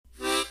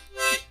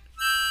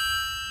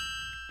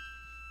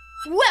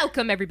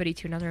Welcome, everybody,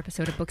 to another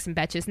episode of Books and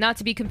Betches, not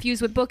to be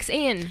confused with Books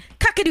and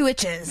Cockadoo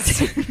Witches.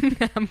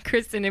 I'm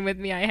Kristen, and with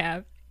me I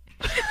have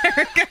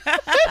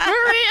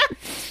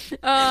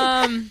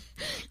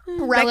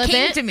That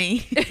came to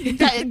me.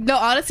 No,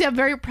 honestly, I'm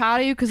very proud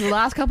of you because the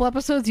last couple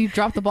episodes you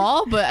dropped the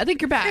ball, but I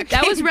think you're back.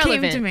 That was Came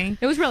relevant. to me.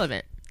 It was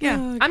relevant. Yeah.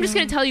 Oh, I'm just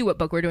going to tell you what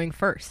book we're doing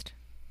first.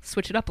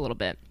 Switch it up a little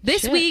bit.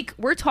 This Shit. week,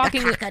 we're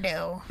talking...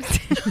 Cockadoo.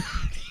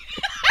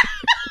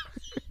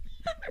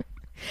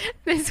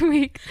 This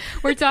week,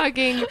 we're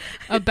talking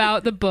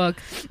about the book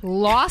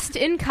Lost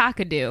in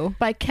Cockadoo.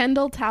 By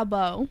Kendall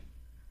Talbot.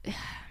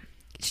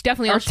 It's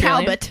definitely Or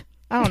Australian. Talbot.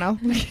 I don't know.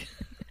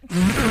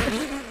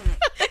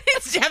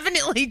 It's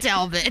definitely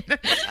Talbot.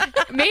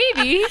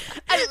 Maybe.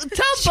 Talbot.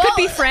 She could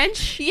be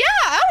French. Yeah,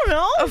 I don't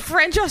know. A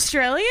French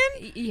Australian?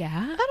 Yeah.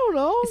 I don't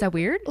know. Is that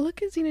weird?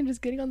 Look at Xena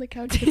just getting on the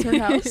couch. It's her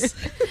house.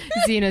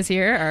 Xena's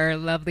here, our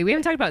lovely. We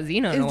haven't talked about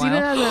Xena in a Xena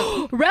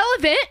while. has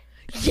Relevant.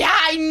 Yeah,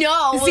 I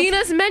know.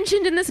 Xena's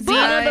mentioned in this book.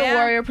 Xena, the yeah.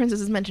 warrior princess,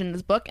 is mentioned in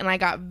this book, and I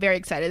got very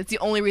excited. It's the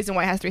only reason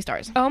why it has 3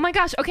 stars. Oh my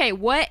gosh. Okay,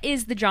 what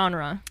is the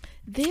genre?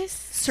 This,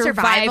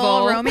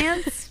 Survival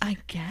romance? I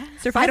guess.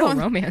 Survival don't-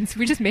 romance.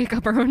 We just make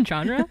up our own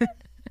genre.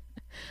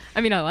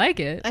 I mean, I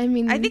like it. I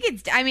mean, I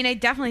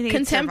definitely think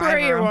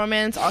contemporary it's survival.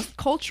 romance,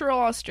 cultural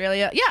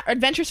Australia. Yeah,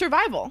 adventure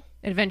survival.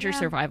 Adventure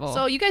survival.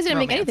 So you guys didn't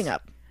make Romance. anything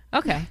up.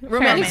 Okay. fair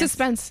Romantic enough.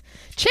 suspense.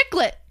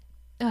 Chicklet.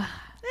 Yeah.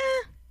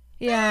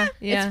 Yeah.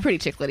 It's pretty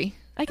chiclety.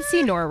 I can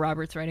see Nora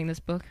Roberts writing this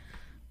book.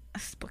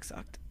 This book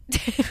sucked.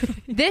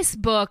 This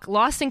book,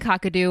 Lost in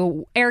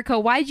Cockadoo. Erica,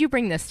 why did you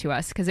bring this to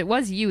us? Because it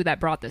was you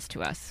that brought this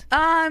to us.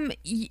 I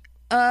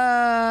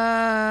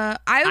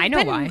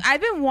know why.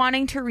 I've been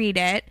wanting to read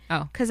it.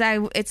 Oh. Because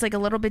it's like a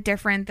little bit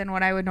different than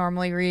what I would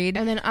normally read.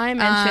 And then I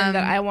mentioned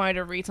that I wanted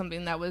to read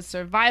something that was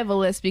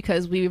survivalist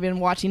because we've been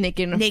watching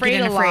Naked and Naked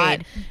Afraid and a lot.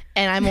 Afraid.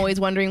 And I'm always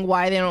wondering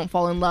why they don't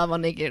fall in love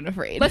on Naked and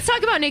Afraid. Let's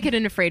talk about Naked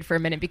and Afraid for a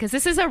minute because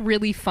this is a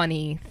really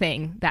funny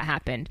thing that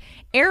happened.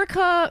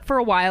 Erica, for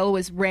a while,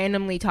 was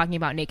randomly talking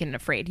about Naked and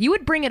Afraid. You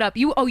would bring it up.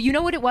 You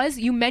know what it was?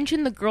 You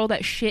mentioned the girl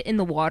that shit in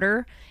the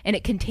water and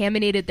it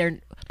contaminated their...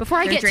 Before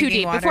I Their get too drinking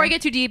deep, water.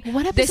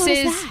 What episode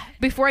is that?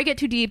 Before I get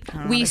too deep,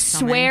 we there's so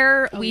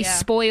swear, many. we Oh, yeah.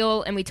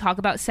 spoil, and we talk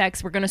about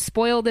sex. We're going to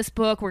spoil this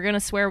book. We're going to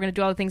swear. We're going to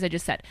do all the things I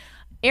just said.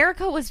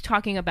 Erica was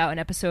talking about an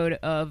episode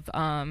of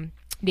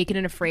Naked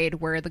and Afraid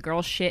where the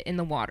girl shit in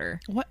the water.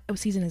 What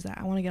season is that?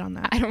 I want to get on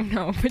that. I don't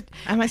know, but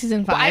I'm at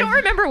season 5. well, I don't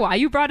remember why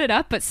you brought it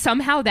up, but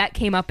somehow that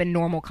came up in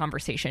normal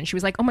conversation. She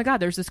was like, "Oh my god,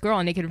 there's this girl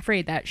on Naked and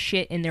Afraid that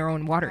shit in their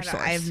own water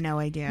source." I have no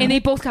idea. And they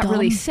both got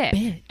really Dumb sick,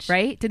 bitch.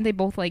 right? Didn't they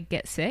both like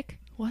get sick?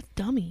 What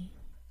dummy?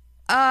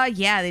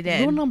 Yeah, they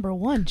did. Rule number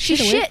 1. She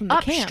away shit from the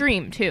camp.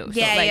 upstream too. So,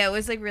 Yeah, like, yeah, it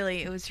was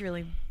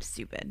really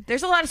stupid.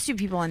 There's a lot of stupid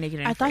people on Naked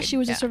and I Afraid. thought she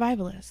was yeah. a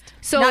survivalist.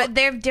 So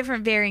They have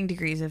different varying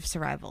degrees of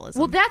survivalism.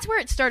 well, that's where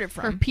it started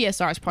Her from.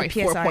 PSR is probably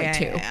PSR,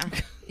 4.2. yeah.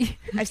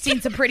 I've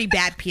seen some pretty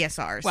bad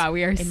PSRs. Wow,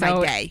 we are in so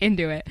my day.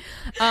 into it.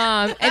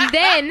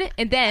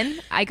 And then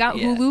I got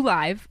Hulu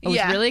Live. I was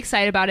Yeah. really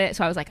excited about it,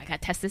 so I was like, I gotta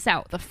test this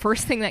out. The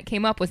first thing that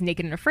came up was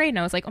Naked and Afraid, and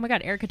I was like, oh my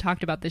god, Erica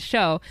talked about this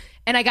show,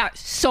 and I got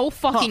so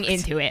fucking Hooked.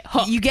 into it.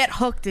 Hooked. You get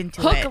hooked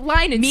into Hook, it.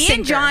 line, and Me sinker.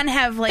 and John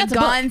have like That's a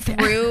gone book.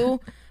 through.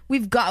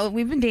 We've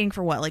been dating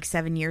for what, like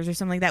 7 years or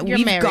something like that. You're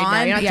we've married now.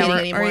 gone, You're not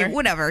dating or anymore.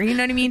 whatever. You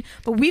know what I mean?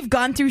 But we've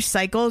gone through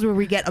cycles where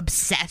we get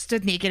obsessed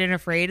with Naked and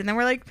Afraid, and then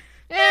we're like,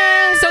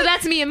 So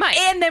that's me and Mike.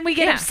 and then we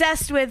get Yeah.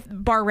 obsessed with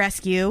Bar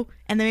Rescue,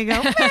 and then we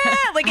go,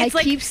 like it's I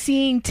like keep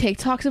seeing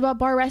TikToks about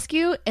Bar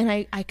Rescue, and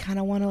I kind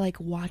of want to like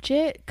watch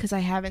it because I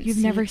haven't. You've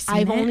never seen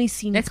I've it? only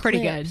seen. That's pretty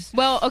good. clips.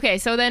 Well, okay,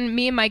 so then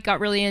me and Mike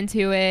got really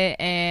into it,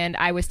 and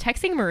I was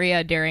texting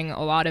Maria during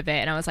a lot of it,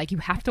 and I was like, "You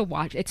have to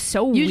watch. It's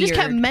so You weird." just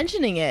kept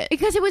mentioning it.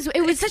 because it was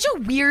it's such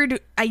a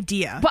weird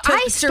idea. But to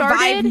I survive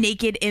started-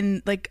 naked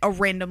in like a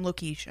random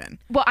location.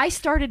 well, I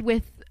started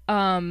with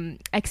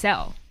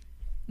XL.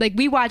 Like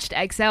we watched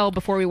XL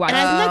before we watched.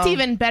 And I think that's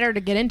even better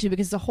to get into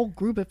because it's a whole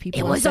group of people.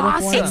 It was instead of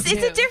awesome. one. It's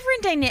a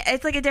different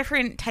it's like a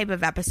different type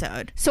of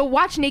episode. So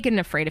watch Naked and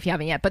Afraid if you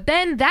haven't yet. But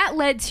then that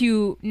led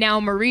to now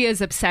Maria's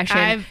obsession.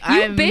 I've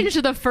you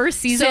binged the first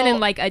season So- in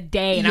like a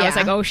day, and I was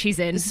Yeah. like, "Oh, she's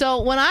in."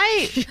 So when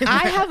I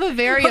have a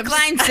very Hook,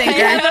 line, I sinker.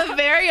 have a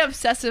very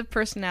obsessive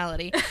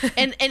personality,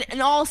 and in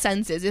all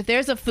senses. If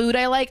there's a food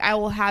I like, I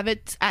will have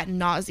it at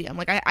nauseum.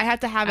 Like I have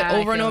to have it I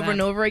over and feel over that.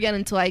 and over again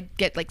until I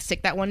get like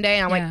sick that one day,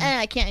 and I'm like, Yeah.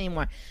 I can't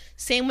anymore.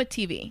 Same with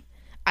TV.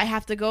 I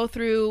have to go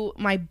through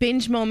my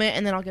binge moment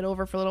and then I'll get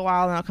over for a little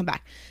while and then I'll come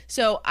back.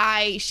 So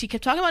she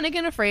kept talking about Naked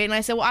and Afraid, and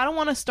I said, well, I don't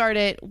want to start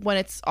it when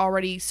it's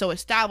already so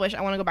established.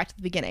 I want to go back to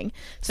the beginning.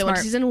 So Smart.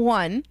 in season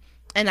 1,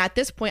 and at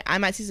this point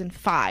I'm at season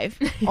 5,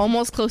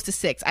 almost close to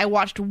 6. I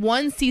watched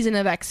one season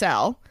of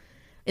XL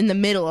in the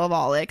middle of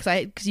all it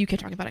because you kept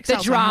talking about Excel.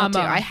 The so drama.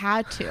 I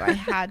had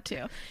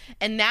to.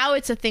 And now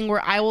it's a thing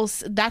where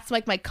that's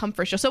like my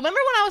comfort show. So remember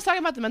when I was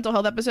talking about the mental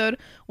health episode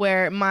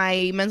where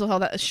my mental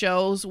health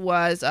shows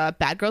was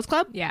Bad Girls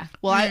Club? Yeah.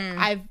 Well,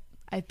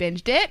 I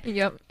binged it.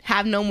 Yep.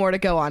 Have no more to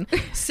go on.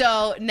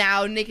 So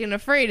now Naked and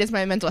Afraid is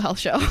my mental health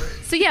show.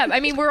 So yeah, I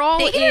mean, we're all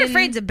Naked and in.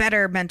 Afraid's a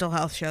better mental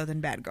health show than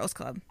Bad Girls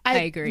Club. I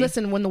agree.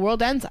 Listen, when the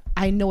world ends,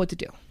 I know what to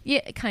do.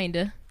 Yeah,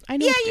 kinda. I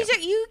know Yeah, what to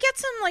do. you get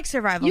some like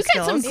survival You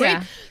skills. get some great.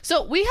 Yeah.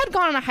 So we had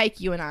gone on a hike,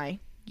 you and I,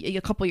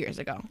 a couple years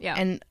ago. Yeah.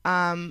 And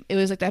it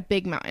was like that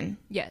big mountain.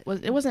 Yeah.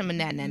 It wasn't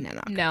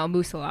Monadnock. No,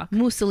 Musalak.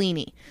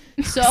 Mussolini.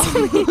 So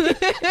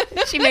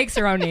She makes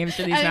her own names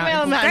for these I made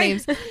all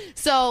mountains. mountain names.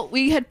 So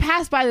we had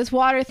passed by this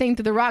water thing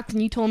through the rocks,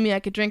 and you told me I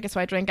could drink it, so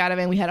I drank out of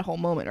it, and we had a whole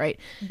moment, right?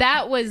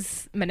 That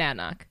was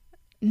Monadnock.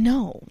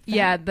 No.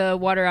 Yeah, the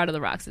water out of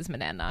the rocks is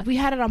Monadnock. We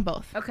had it on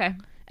both. Okay.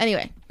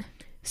 Anyway,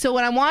 so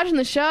when I'm watching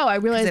the show, I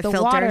realized it the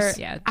filters? water.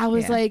 Yeah. I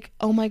was like,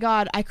 oh my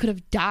God, I could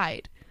have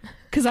died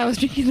because I was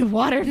drinking the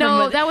water.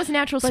 No, from that was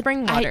natural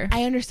spring water.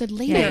 I understood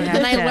later. Yeah, you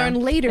Then I have to. learned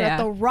later Yeah.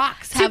 that the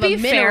rocks to have be a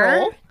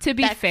mineral fair,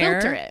 that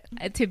filter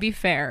it. to be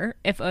fair,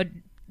 if a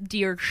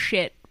deer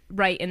shit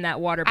right in that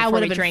water I before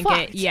would've we been drank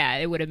fucked. it, yeah,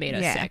 it would have made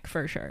us Yeah. sick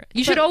for sure.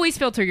 You should always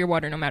filter your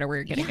water no matter where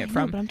you're getting Yeah, it I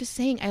from. know, but I'm just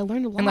saying, I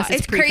learned a lot. Unless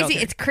It's crazy.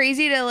 pre-filtered. It's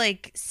crazy to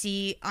like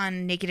see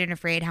on Naked and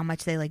Afraid how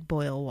much they like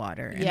boil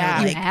water. And Yeah.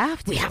 they're You like,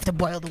 have to. we have to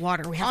boil the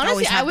water. We have to Honestly,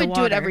 always I have the would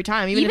do it water. every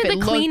time, even Even if it the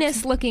looked-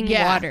 cleanest looking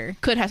water.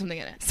 could have something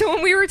in it. So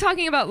when we were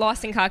talking about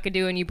Lost in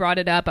Kakadu and you brought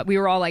it up, we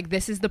were all like,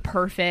 this is the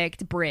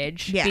perfect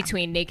bridge Yeah.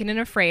 between Naked and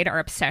Afraid, our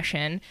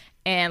obsession,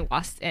 and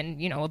Lost, and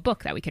a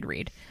book that we could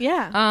read.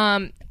 Yeah.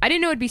 I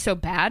didn't know it'd be so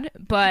bad,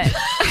 but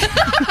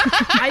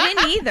I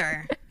didn't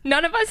either.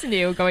 none of us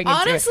knew going into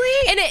Honestly,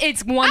 it. And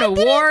it's won I didn't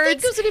think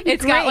awards. it was gonna be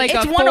It's got great. like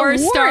It's a won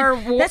 4-star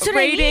award. That's what I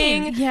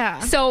rating. mean. Yeah.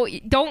 So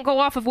don't go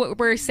off of what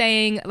we're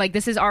saying. Like,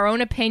 this is our own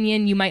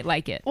opinion. You might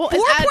like it. Well, it's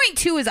out-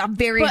 4.2 is a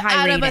very but high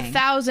out rating. of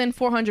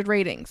 1,400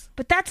 ratings.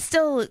 But that's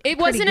still It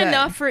wasn't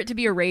enough for it to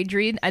be a rage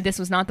read. This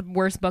was not the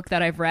worst book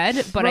that I've read,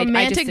 but I just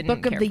Romantic didn't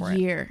book care of the for it.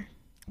 year.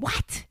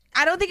 What?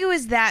 I don't think it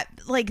was that,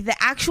 like, the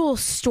actual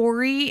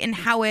story and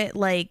how it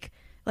like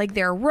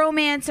their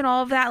romance and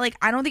all of that, like,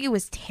 I don't think it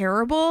was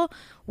terrible.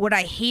 What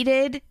I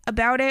hated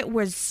about it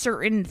was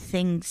certain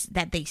things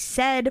that they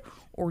said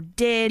or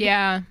did.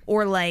 Yeah.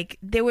 Or like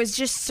there was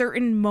just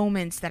certain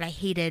moments that I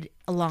hated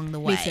along the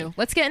way. Me too.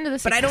 Let's get into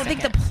this. But I don't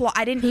think the plot,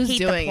 I didn't Who's hate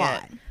the doing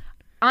plot. it?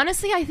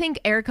 Honestly, I think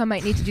Erica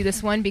might need to do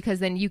this one because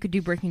then you could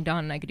do Breaking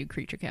Dawn and I could do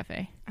Creature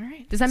Cafe. All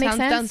right. Does that make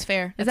sense? Sounds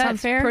fair. Is that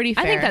sounds fair? Pretty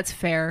fair. I think that's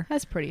fair.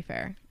 That's pretty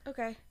fair.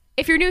 Okay.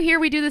 If you're new here,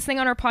 we do this thing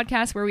on our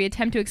podcast where we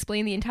attempt to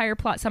explain the entire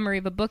plot summary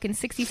of a book in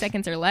 60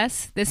 seconds or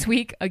less. This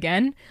week,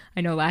 again,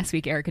 I know last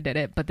week Erica did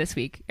it, but this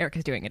week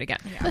Erica's doing it again.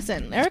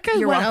 Listen, Erica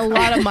You're went welcome. a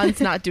lot of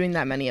months not doing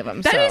that many of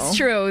them. That is so.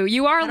 true.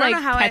 You are don't like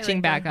know how I catching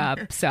like back them.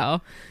 up.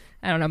 So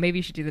I don't know. Maybe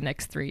you should do the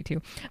next 3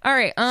 too. All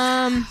right.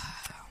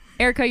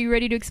 Erica, you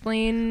ready to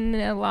explain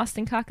Lost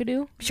in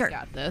Kakadu? Sure.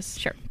 Got this.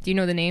 Sure. Do you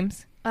know the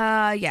names?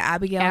 Yeah,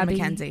 Abigail Abby and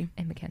Mackenzie.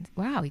 and Mackenzie.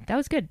 Wow, that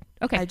was good.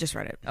 Okay. I just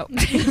read it. Oh.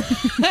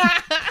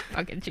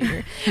 Fucking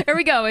cheater. Here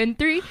we go. In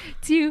 3,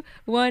 2,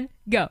 1,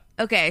 go.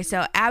 Okay,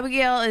 so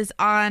Abigail is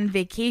on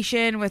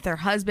vacation with her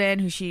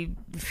husband, who she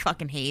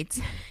fucking hates,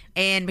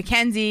 and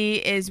Mackenzie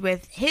is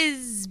with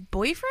his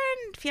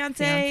boyfriend,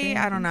 fiance.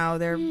 I don't know.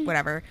 They're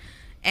whatever.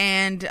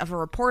 And of a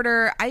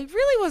reporter. I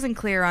really wasn't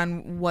clear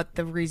on what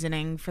the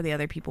reasoning for the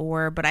other people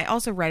were, but I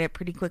also read it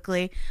pretty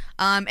quickly.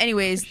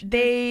 Anyways,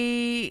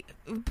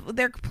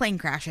 their plane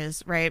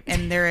crashes, right?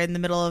 And they're in the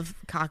middle of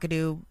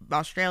Kakadu,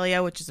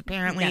 Australia, which is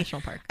apparently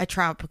National park. a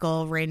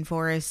tropical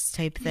rainforest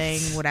type thing,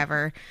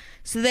 whatever.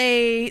 So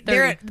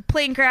they're at the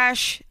plane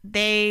crash.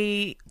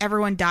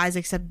 Everyone dies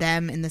except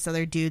them and this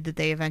other dude that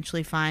they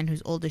eventually find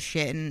who's old as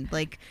shit and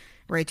like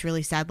writes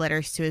really sad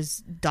letters to his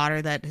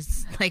daughter that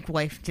his like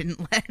wife didn't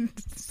let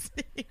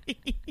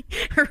see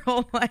her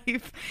whole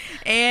life.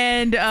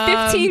 And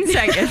 15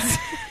 seconds.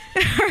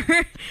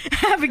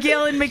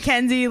 Abigail and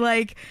Mackenzie,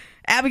 like,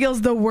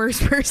 Abigail's the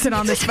worst person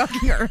on this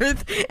fucking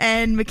earth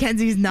and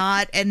Mackenzie's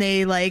not, and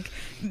they like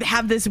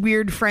have this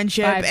weird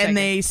friendship 5 and seconds.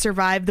 they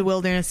survive the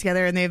wilderness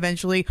together and they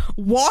eventually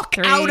walk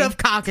 3, out of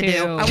Kakadu.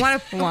 2, I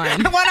want to 1.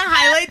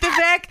 highlight the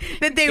fact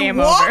that they Game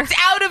walked over.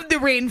 out of the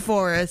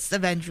rainforest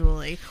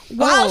eventually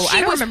while Oh, she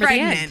I don't was remember the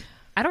pregnant. end.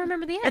 I don't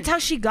remember the end. That's how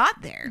she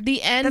got there.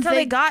 The end. That's how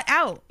they got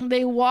out.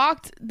 They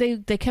walked. They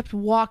kept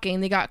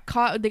walking. They got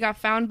caught. They got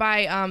found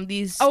by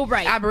these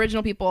right.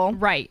 Aboriginal people.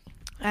 Right.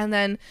 And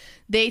then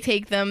they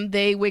take them.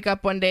 They wake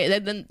up one day.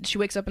 Then she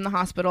wakes up in the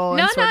hospital.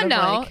 No, and sort no, of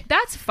no. like-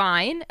 That's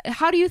fine.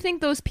 How do you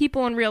think those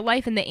people in real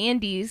life in the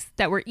Andes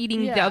that were eating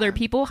the Yeah. other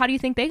people, how do you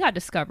think they got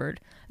discovered?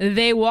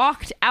 They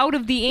walked out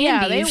of the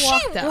Yeah, Andes. they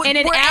walked out. And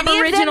an Were any of them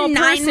Aboriginal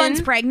 9 person.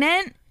 months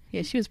pregnant?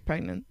 Yeah, she was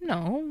pregnant.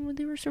 No,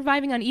 they were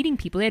surviving on eating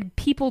people. They had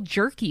people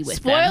jerky with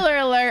them. Spoiler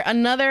alert!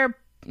 Another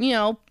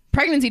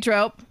pregnancy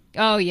trope.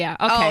 Oh, yeah.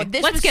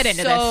 Okay. Let's get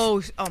into this.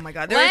 Oh my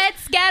god.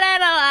 Let's get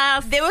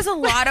into this. There was a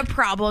lot of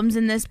problems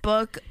in this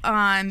book,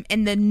 and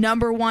the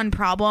number one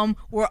problem,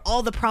 where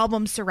all the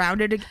problems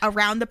surrounded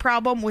around the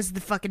problem, was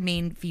the fucking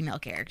main female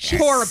character.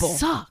 Horrible.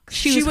 Sucks.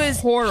 She was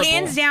horrible.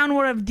 hands down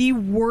one of the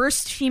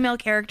worst female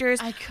characters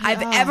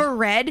I've ever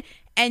read,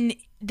 and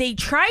they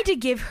tried to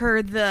give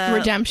her the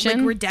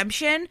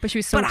redemption, but she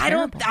was so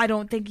terrible. I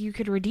don't think you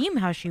could redeem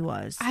how she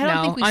was. I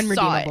don't think we saw it.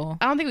 Unredeemable.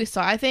 I don't think we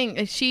saw it. I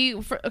think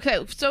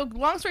so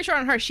long story short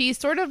on her, she's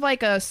sort of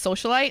like a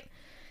socialite.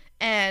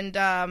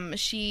 And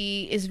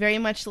she is very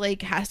much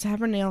like, has to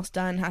have her nails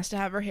done, has to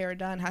have her hair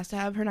done, has to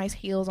have her nice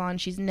heels on.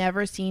 She's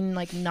never seen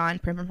like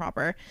non-prim and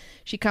proper.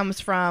 She comes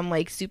from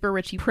like super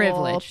rich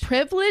people.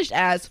 Privileged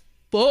as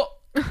fuck.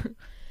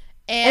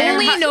 And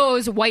only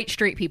knows white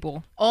straight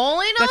people.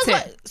 Only knows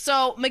That's what.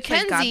 So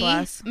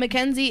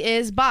Mackenzie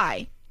is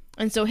bi.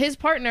 And so his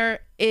partner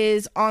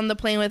is on the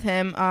plane with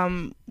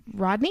him.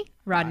 Rodney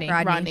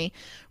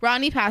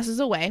passes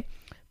away.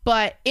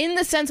 But in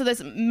the sense of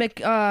this,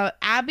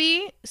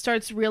 Abby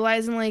starts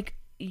realizing, like,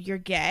 you're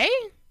gay?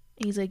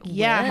 He's like,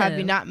 yeah, have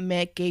you not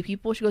met gay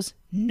people? She goes,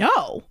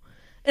 no.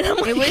 And I'm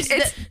like,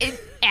 it's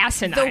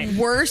asinine.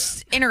 The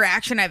worst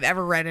interaction I've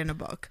ever read in a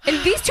book.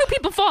 And these two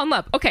people fall in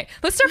love. Okay,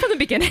 let's start from the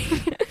beginning.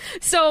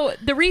 So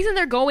the reason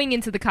they're going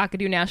into the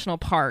Kakadu National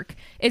Park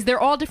is they're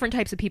all different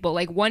types of people.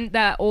 Like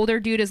that older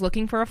dude is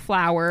looking for a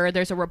flower.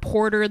 There's a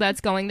reporter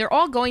that's going. They're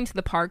all going to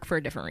the park for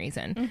a different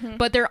reason. Mm-hmm.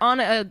 But they're on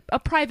a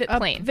private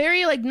plane.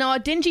 A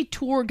dingy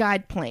tour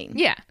guide plane.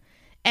 Yeah.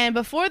 And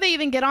before they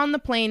even get on the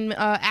plane,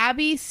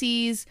 Abby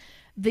sees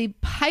the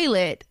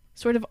pilot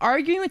sort of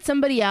arguing with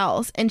somebody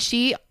else, and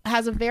she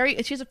has a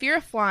fear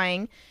of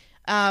flying.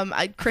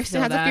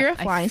 Kristen has a fear of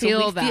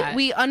flying,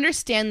 we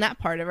understand that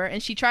part of her,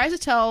 and she tries to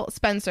tell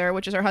Spencer,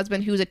 which is her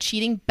husband, who's a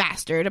cheating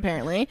bastard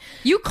apparently.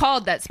 You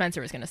called that Spencer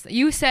was going to say.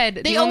 You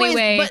said the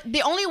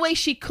only way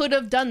she could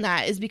have done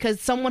that is because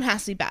someone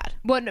has to be bad.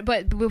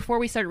 But before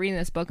we started reading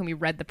this book and we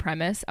read the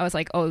premise, I was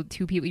like, oh,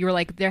 two people. You were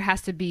like, there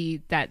has to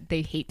be that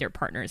they hate their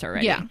partners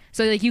already. Yeah.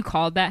 So like you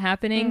called that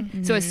happening.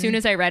 Mm-hmm. So as soon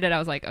as I read it, I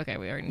was like, okay,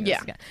 we already knew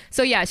this again.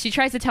 So yeah, she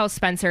tries to tell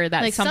Spencer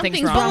that like,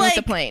 something's wrong with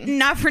the plane.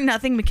 Not for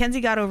nothing, Mackenzie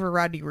got over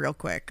Rodney real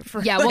quick.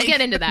 We'll get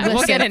into that.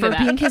 We'll get into that.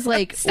 Being his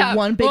like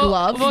one big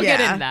love. We'll get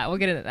into that. We'll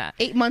get into that.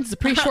 8 months is a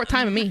pretty short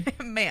time of me,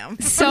 ma'am.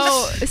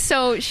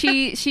 So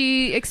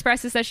she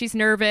expresses that she's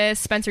nervous.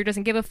 Spencer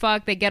doesn't give a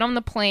fuck. They get on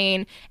the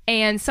plane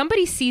and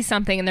somebody sees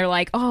something and they're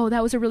like, oh,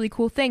 that was a really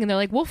cool thing. And they're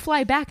like, we'll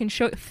fly back and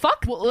show.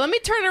 Fuck. Well, let me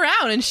turn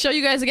around and show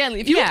you guys again.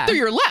 If you look to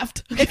your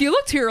left. If you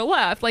look to your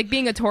left, like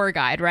being a tour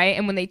guide, right?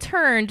 And when they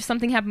turned,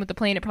 something happened with the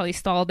plane. It probably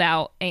stalled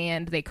out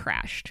and they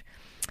crashed.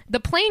 The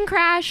plane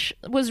crash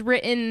was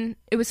written,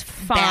 it was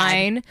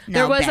fine.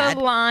 There was a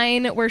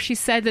line where she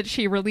said that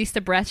she released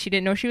a breath she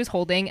didn't know she was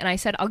holding, and I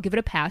said, I'll give it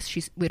a pass.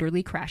 She's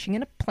literally crashing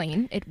in a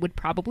plane. It would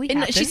probably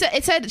happen. And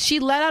it said she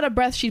let out a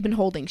breath she'd been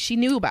holding. She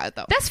knew about it,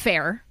 though. That's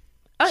fair.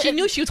 She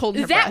knew she was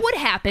holding her breath. That would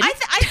happen. I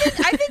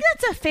think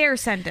that's a fair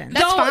sentence.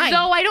 That's fine.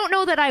 Though I don't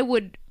know that I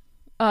would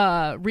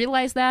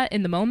realize that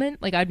in the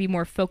moment. Like I'd be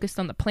more focused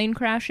on the plane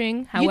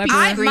crashing.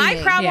 However, my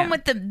problem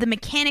with the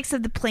mechanics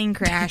of the plane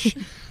crash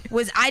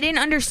was I didn't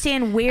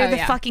understand where the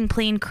fucking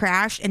plane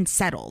crashed and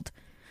settled.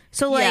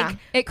 So like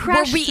it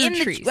crashed through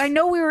the trees. I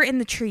know we were in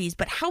the trees,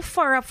 but how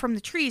far up from the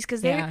trees?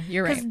 Because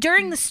you're right.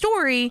 During the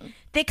story,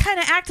 they kind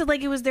of acted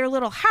like it was their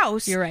little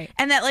house. You're right,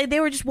 and that like they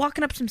were just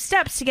walking up some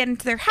steps to get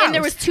into their house. And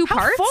there was two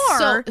parts.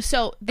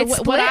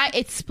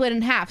 It's split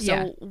in half.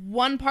 So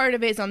one part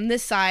of it is on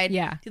this side.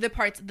 Yeah. The other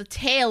part's the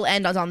tail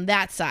end is on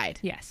that side.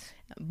 Yes.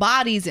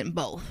 Bodies in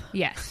both.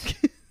 Yes.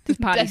 There's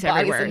bodies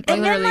everywhere.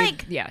 And then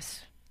like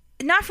yes.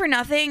 Not for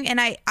nothing, and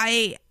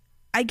I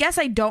guess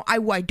I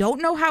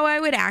don't know how I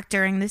would act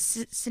during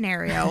this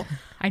scenario.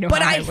 I know,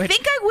 but I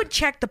think I would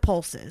check the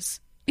pulses.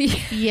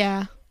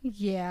 Yeah. So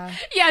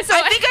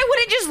I think I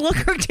wouldn't just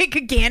look or take a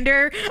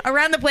gander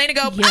around the plane and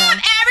go, everybody's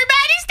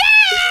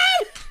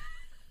dead.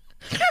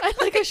 I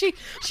like how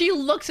she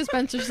looks at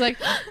Spencer. She's like,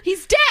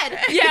 he's dead.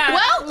 Yeah.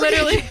 Well,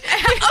 literally. Okay,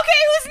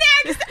 who's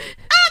next?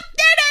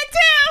 They're dead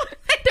too.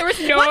 There was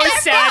no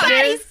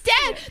sadness. He's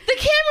dead. The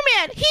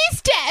cameraman,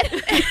 he's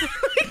dead.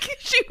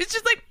 She was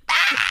just like,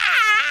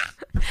 ah!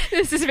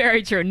 This is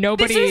very true.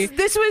 Nobody.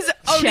 This was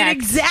an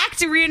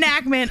exact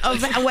reenactment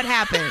of what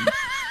happened.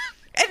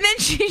 And then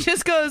she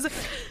just goes, I'm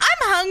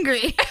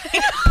hungry.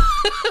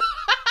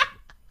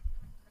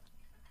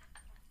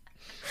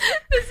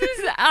 This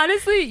is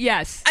honestly,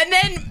 yes. And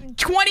then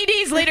 20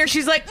 days later,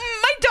 she's like,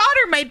 my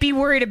daughter might be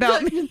worried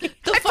about me.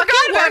 I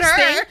forgot about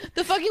her.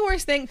 The fucking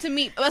worst thing to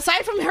me,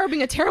 aside from her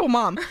being a terrible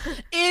mom,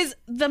 is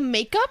the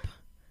makeup.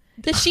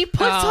 That she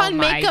puts on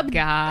makeup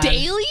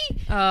daily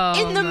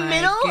in the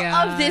middle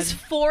of this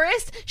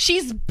forest.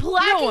 She's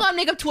blacking on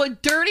makeup to a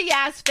dirty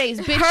ass face.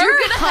 Bitch, her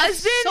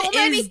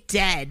husband is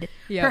dead.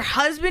 Yep. Her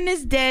husband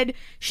is dead.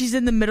 She's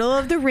in the middle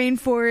of the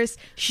rainforest.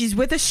 She's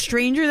with a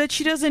stranger that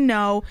she doesn't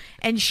know,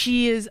 and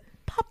she is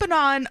popping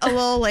on a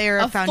little layer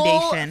of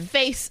foundation. Full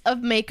face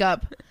of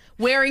makeup.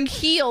 Wearing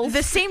heels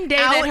the same day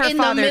that her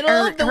father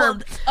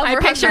I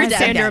pictured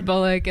Sandra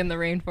Bullock in the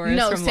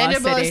rainforest from Sandra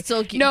Lost Bullock City.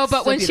 still no,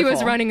 but when beautiful. she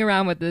was running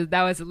around with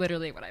that was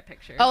literally what I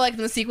pictured. Oh, like in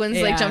the sequins,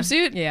 like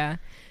jumpsuit? Yeah.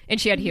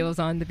 And she had heels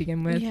on to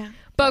begin with. Yeah.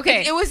 But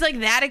okay. It was like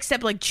that,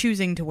 except like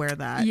choosing to wear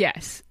that.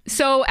 Yes.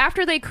 So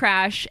after they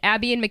crash,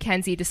 Abby and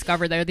Mackenzie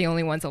discover they're the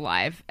only ones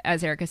alive.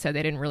 As Erica said,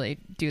 they didn't really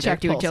do their Check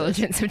due pulses.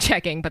 diligence of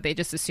checking, but they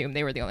just assumed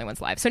they were the only ones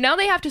alive. So now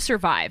they have to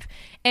survive.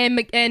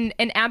 And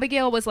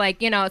Abigail was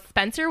like,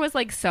 Spencer was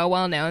like so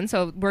well known,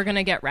 so we're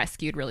gonna get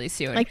rescued really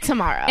soon. Like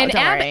tomorrow. and,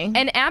 don't worry.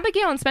 and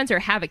Abigail and Spencer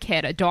have a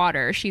kid, a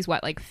daughter. She's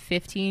what, like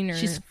 15 or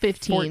She's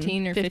 15.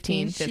 14 or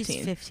 15?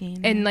 She's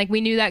 15. And like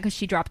we knew that because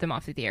she dropped them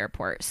off at the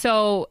airport.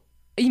 So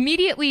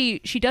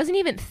immediately she doesn't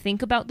even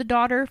think about the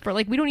daughter for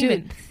like we don't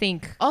even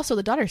think. Also,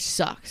 the daughter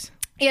sucks.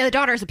 Yeah, the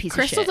daughter's a piece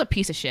Crystal's of shit. a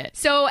piece of shit.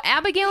 So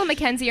Abigail and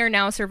Mackenzie are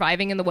now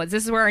surviving in the woods.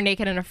 This is where our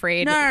Naked and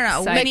Afraid. No.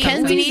 side We comes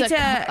in. need Mackenzie's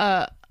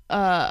to-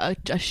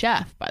 a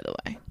chef, by the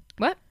way.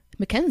 What?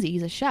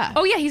 Mackenzie's a chef.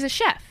 Oh yeah, he's a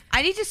chef.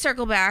 I need to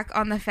circle back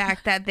on the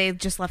fact that they've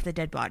just left the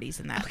dead bodies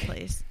in that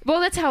place. Well,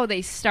 that's how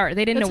they start.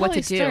 They didn't That's know what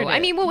how to they do. started. I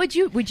mean, what would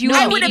you?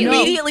 I would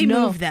immediately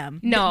No. move them.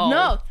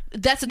 No,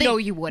 that's the thing. No,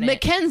 you wouldn't.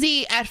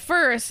 Mackenzie at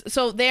first,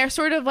 so they're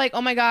sort of like,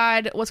 oh my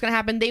god, what's gonna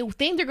happen? They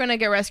think they're gonna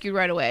get rescued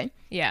right away.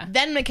 Yeah.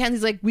 Then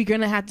Mackenzie's like, we're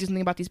gonna have to do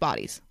something about these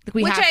bodies. Like,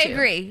 we Which have I to.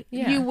 agree.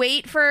 Yeah. You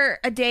wait for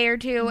a day or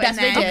two. That's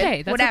and what then they did.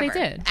 Okay, that's whatever. what they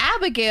did.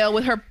 Abigail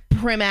with her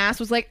prim ass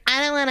was like,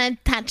 I don't want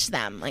to touch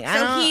them. Like, I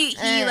So don't.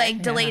 he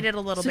like delayed it a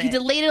little So bit. he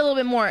delayed it a little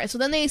bit more. So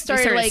then they They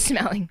started like,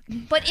 smelling.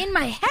 But in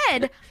my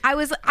head, I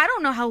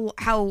don't know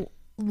how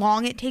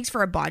long it takes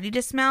for a body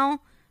to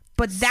smell,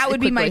 but that would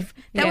be my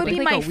Quickly. Yeah, would be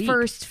like my a week.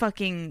 first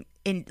fucking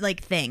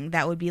thing.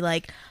 That would be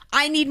like,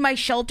 I need my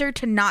shelter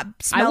to not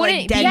I smell wouldn't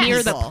like dead be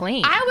near the people.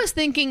 plane. I was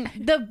thinking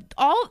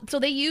so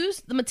they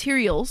used the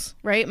materials,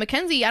 right?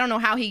 Mackenzie, I don't know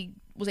how he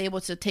was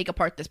able to take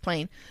apart this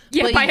plane.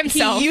 Yeah, but by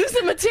himself. He used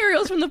the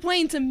materials from the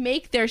plane to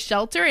make their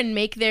shelter and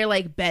make their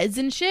like beds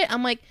and shit.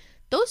 I'm like,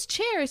 those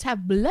chairs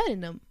have blood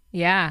in them.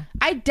 Yeah.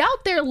 I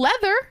doubt they're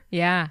leather.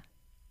 Yeah.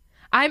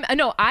 I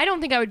don't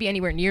think I would be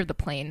anywhere near the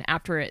plane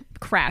after it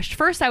crashed.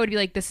 First, I would be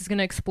like, this is going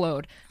to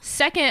explode.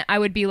 Second, I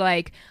would be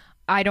like,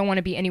 I don't want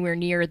to be anywhere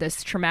near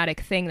this traumatic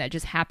thing that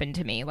just happened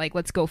to me. Like,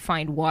 let's go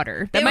find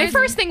water. My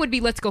first thing would be,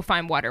 let's go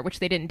find water, which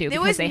they didn't do There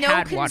because was they no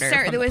had water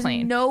concern. from There the was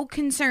plane. no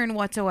concern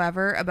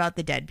whatsoever about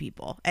the dead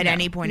people at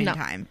any point No. in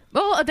time.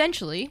 Well,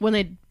 eventually, When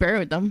they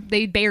buried them.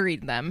 they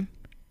buried them.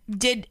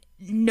 Did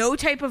no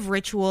type of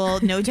ritual,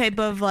 no type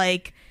of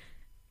like.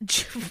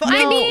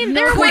 I mean,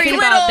 they're quick worried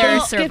about their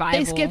little- survival.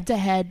 They skipped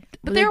ahead.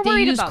 But they're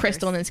worried used about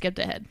Crystal their- and then skipped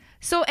ahead.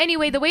 So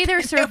anyway, the way they're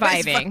It was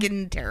surviving,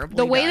 fucking terrible.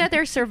 the way that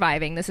they're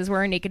surviving, this is where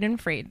our Naked and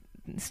Afraid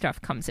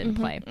stuff comes in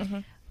play.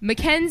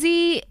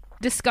 Mackenzie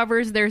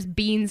discovers there's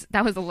beans.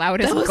 That was the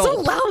loudest That was gulp.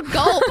 a loud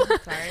gulp.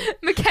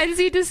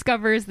 Mackenzie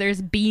discovers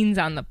there's beans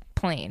on the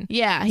plane.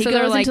 Yeah, he So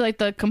they're goes like- into like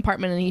the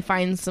compartment and he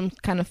finds some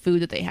kind of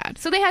food that they had.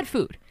 So they had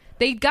food.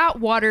 They got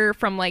water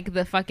from like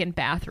the fucking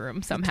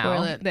bathroom somehow.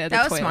 toilet. The That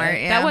was toilet. smart,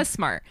 yeah. That was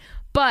smart.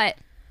 But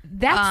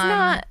that's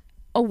not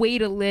a way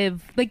to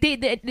live. Like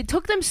it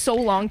took them so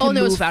long to Oh, and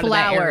there move was out of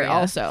that flour area.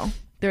 also.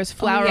 There was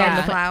flour yeah. on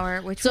the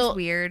flour, which So was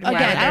weird. again, Why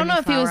would I don't there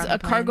know be if it was flour on a the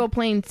plane? cargo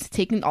plane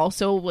taking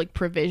also like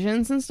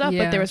provisions and stuff,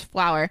 Yeah. but there was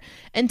flour.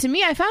 And to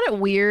me, I found it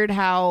weird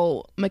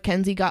how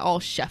Mackenzie got all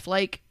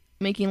chef-like,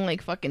 making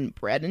like fucking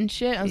bread and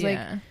shit. I was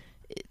Yeah.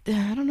 like,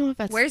 I don't know if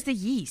that's Where's the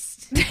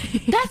yeast?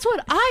 that's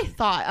what I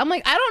thought. I'm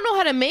like, I don't know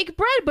how to make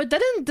bread, but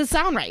that doesn't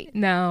sound right.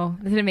 No,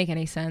 that didn't make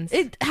any sense.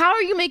 How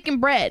are you making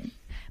bread?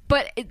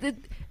 But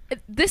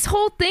this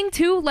whole thing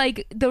too,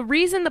 like the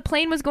reason the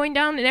plane was going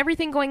down and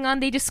everything going on,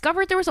 they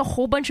discovered there was a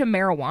whole bunch of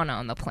marijuana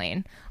on the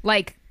plane,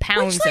 like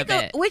pounds of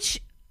it. Which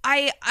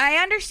I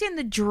understand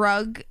the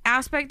drug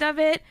aspect of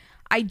it.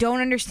 I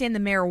don't understand the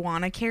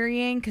marijuana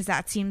carrying because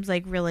that seems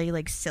like really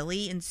like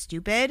silly and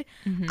stupid.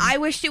 I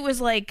wished it was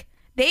like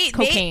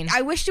Cocaine.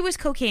 I wished it was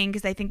cocaine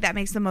because I think that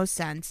makes the most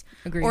sense.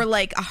 Agreed. Or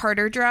like a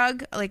harder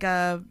drug, like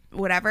a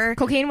whatever.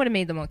 Cocaine would have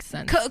made the most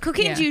sense.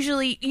 Cocaine's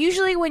Yeah.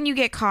 usually when you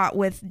get caught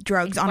with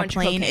drugs on a bunch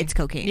of plane, cocaine. it's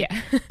cocaine.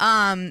 Yeah.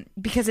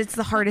 Because it's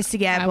the hardest to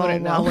get. I Blah blah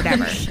wouldn't blah. know.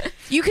 Whatever.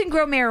 You can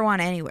grow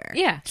marijuana anywhere.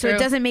 Yeah, So true. it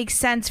doesn't make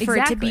sense for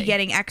it to be Exactly.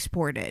 getting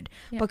exported.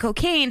 But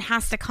cocaine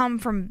has to come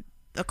from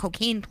a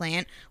cocaine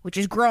plant, which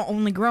is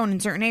only grown in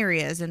certain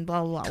areas and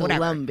blah blah blah. Whatever.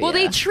 Colombia. Well,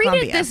 they treated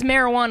Colombia. this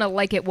marijuana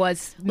like it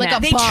was Like meth.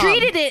 a They bomb.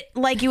 treated it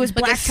like it was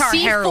Like black a tar C4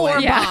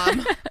 heroin. Yeah.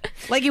 bomb.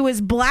 Like it was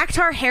black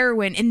tar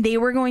heroin, and they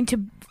were going to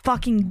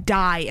fucking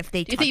die if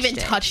they If touched they even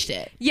it. touched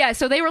it. Yeah,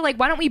 so they were like,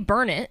 "Why don't we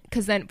burn it?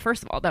 Because then,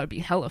 first of all, that would be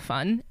hella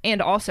fun,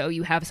 and also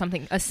you have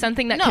something that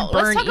can No,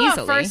 burn let's talk easily."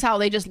 about first how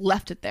they just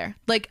left it there.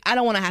 Like, I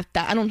don't want to have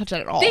that. I don't touch that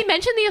at all. They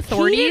mentioned the He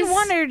authorities. didn't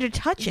want her to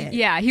touch it.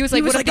 Yeah, he was like,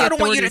 He was "What if like, the I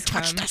don't want you to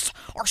authorities touch come?" this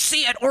or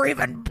see it or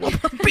even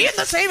be in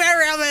the same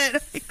area of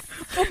it. Like,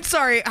 I'm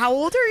sorry. How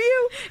old are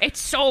you? It's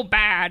so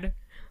bad.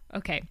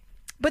 Okay.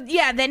 But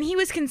yeah, then he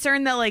was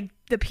concerned that like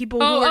the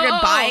people who were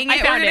buying I it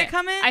were found going to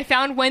come in. I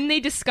found when they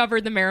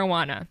discovered the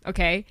marijuana.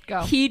 Okay,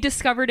 Go. He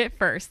discovered it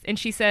first, and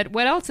she said,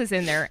 "What else is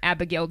in there?"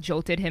 Abigail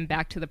jolted him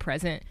back to the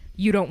present.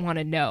 "You don't want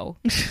to know,"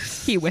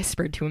 he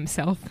whispered to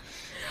himself.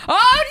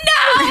 "Oh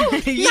no!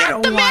 You Not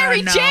don't the wanna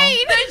Mary know. Jane,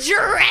 the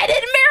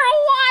dreaded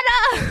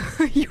marijuana."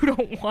 You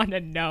don't want to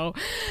know.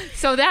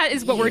 So that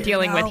is what we're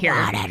dealing with here.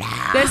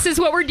 This is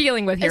what we're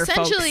dealing with here,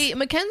 Essentially, folks.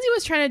 Mackenzie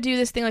was trying to do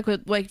this thing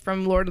like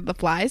from Lord of the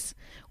Flies,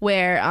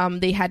 where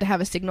they had to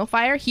have a signal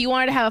fire. He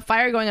wanted to have a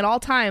fire going at all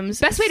times.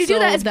 Best way to do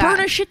that is burn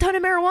a shit ton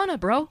of marijuana,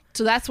 bro.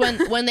 So that's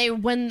when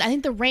I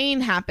think the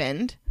rain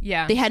happened.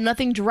 Yeah. They had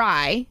nothing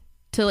dry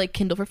to like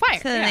kindle for fire.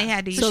 So then they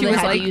had to use So She they was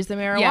had like- to use the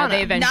marijuana. Yeah,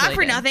 they eventually not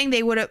for did. nothing.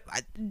 They would have.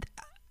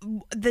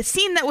 The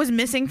scene that was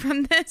missing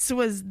from this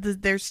was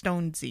their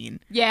stone scene.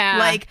 Yeah.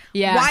 Like,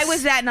 Yes. why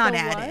was that not The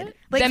added? what?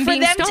 Like Them for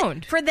being them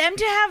stoned. for them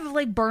to have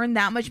like burned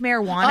that much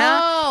marijuana.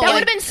 Oh. That Like- would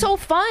have been so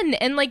fun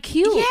and like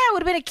cute. Yeah, it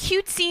would have been a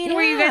cute scene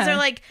where you guys Yeah. are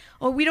like,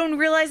 oh, we don't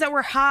realize that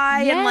we're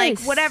high and like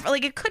Yes. whatever.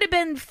 Like it could have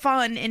been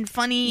fun and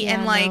funny Yeah,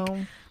 and like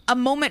no. a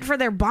moment for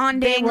their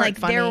bonding. They weren't like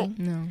they're, funny.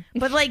 No.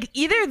 but like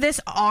either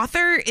this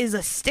author is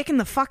a stick in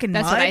the fucking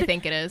That's mud, what I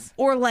think it is.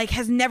 or like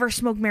has never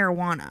smoked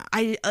marijuana.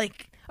 I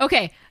like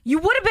Okay. you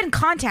would have been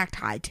contact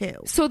high too.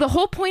 So the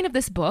whole point of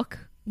this book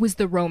was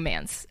the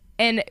romance.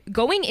 And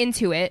going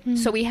into it,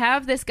 so we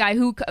have this guy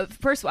who,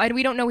 first,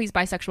 we don't know he's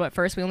bisexual at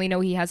first. We only know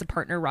he has a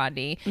partner,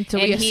 Rodney. So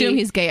we And assume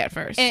he's gay at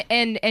first.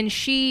 And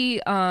she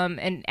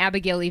and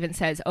Abigail even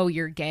says, "Oh,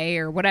 you're gay"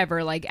 or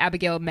whatever. Like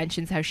Abigail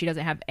mentions how she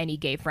doesn't have any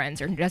gay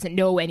friends or doesn't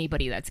know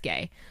anybody that's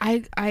gay.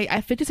 I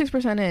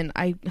 56% in.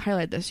 I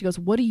highlight this. She goes,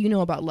 "What do you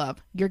know about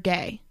love? You're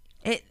gay."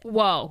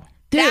 Whoa.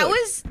 That Dude.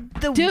 was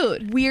the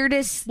Dude.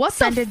 weirdest What the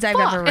sentence I've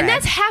fuck? ever read. And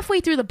that's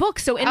halfway through the book.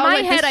 So in I was my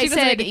like, head, this I seems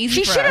like said,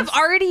 easy she for should have us.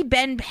 already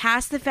been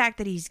past the fact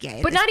that he's gay.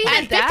 but not even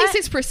At that.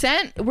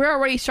 56%, we're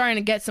already starting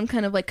to get some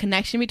kind of like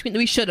connection between.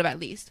 We should have at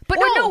least. But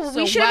no,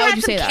 So we should why have would had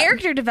you some say that?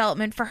 character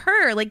development for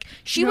her. Like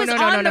she No, was no,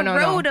 no, on no, the no, no.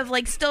 road of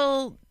like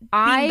still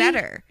being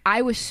better.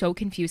 I was so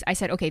confused. I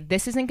said, okay,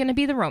 this isn't going to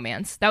be the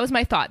romance. That was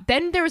my thought.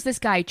 Then there was this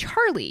guy,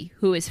 Charlie,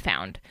 who is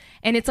found.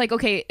 And it's like,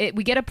 okay,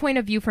 we get a point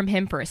of view from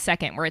him for a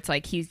second where it's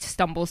like he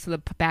stumbles to the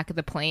back of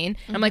the plane.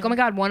 And I'm like, oh my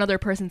God, one other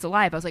person's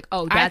alive. I was like,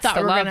 oh, I that's thought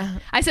the we were love.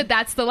 gonna- I said,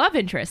 that's the love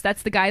interest.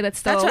 That's the guy that's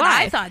still That's alive.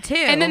 what I thought, too.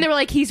 And then they were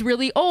like, he's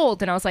really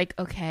old. And I was like,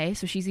 okay,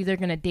 so she's either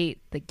going to date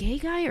the gay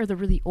guy or the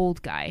really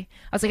old guy.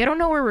 I was like, I don't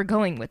know where we're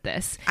going with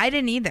this. I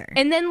didn't either.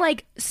 And then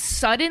like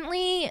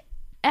suddenly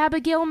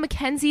Abigail and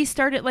Mackenzie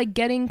started like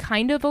getting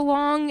kind of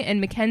along, and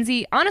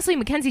Mackenzie's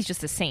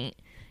just a saint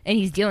and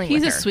he's dealing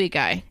He's with a her. sweet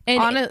guy.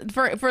 And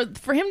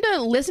For him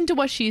to listen to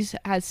what she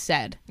has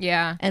said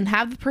Yeah. and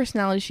have the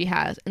personality she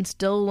has and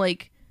still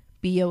like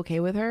be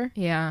okay with her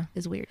Yeah.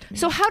 is weird to me.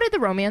 So how did the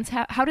romance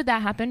how did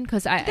that happen?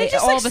 Cuz they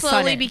just all like of a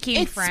slowly sudden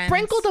became it friends.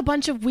 sprinkled a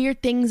bunch of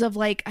weird things of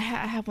like I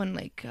have one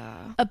like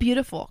a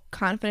beautiful,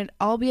 confident,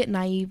 albeit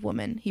naive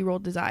woman. He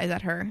rolled his eyes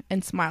at her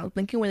and smiled,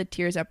 blinking when the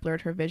tears that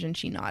blurred her vision.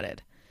 She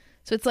nodded.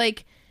 So it's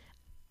like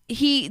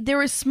there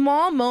were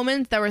small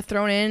moments that were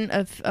thrown in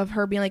of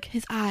her being like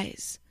his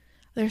eyes,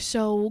 they're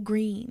so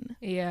green,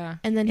 Yeah.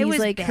 and then It he's was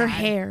like her bad.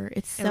 hair,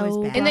 it's It was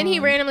so. bad. And then he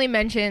blonde. randomly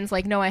mentions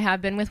like, no, I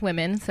have been with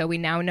women, so we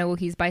now know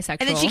he's bisexual.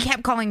 And then she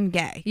kept calling him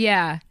gay.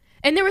 Yeah.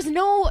 And there was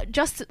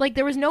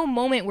no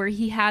moment where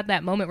he had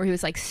that moment where he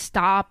was like,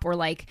 stop, or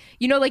like,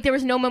 like there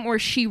was no moment where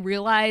she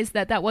realized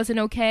that wasn't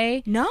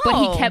okay. No. But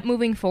he kept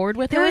moving forward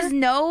with There her. was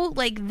no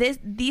like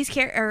these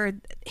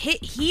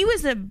he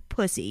was a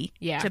pussy,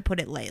 Yeah. to put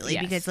it lightly,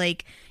 Yes. because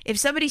like if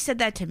somebody said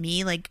that to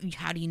me, like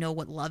how do you know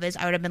what love is,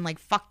 I would have been like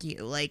fuck you,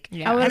 like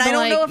Yeah. I would've and I been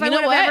don't like, know if I you know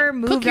would have what? ever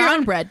moved Cook your on.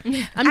 own bread. I'm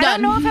I done.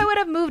 don't know if I would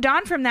have moved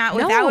on from that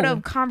No. without a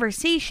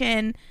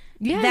conversation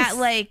Yes. that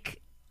like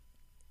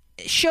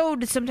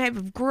showed some type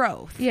of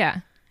growth. Yeah.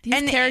 These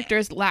and-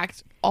 characters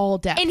lacked all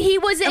depth. And he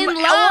was in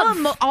All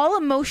love. all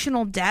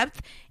emotional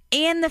depth,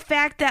 and the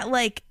fact that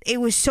like it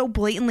was so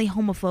blatantly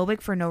homophobic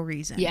for no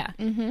reason. Yeah.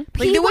 Like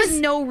He there was was-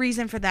 no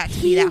reason for that to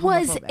be He that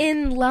was homophobic.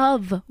 in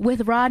love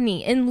with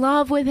Rodney, in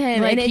love with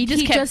him, Like, and he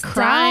just kept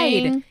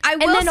crying. died. I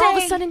and will then all of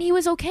a say- sudden he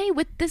was okay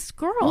with this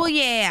girl. Well,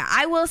 yeah,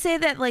 I will say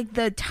that like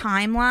the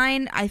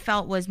timeline I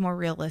felt was more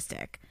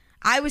realistic.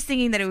 I was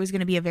thinking that it was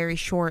going to be a very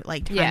short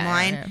like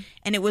timeline, Yeah.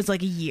 and it was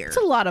like a year. it's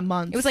a lot of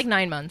months. It was like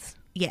 9 months.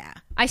 Yeah,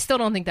 I still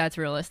don't think that's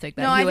realistic.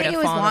 That no, he I would think it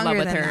have was fallen in love longer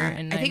with than her. that.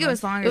 in I 9 think it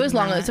was months. longer. It was than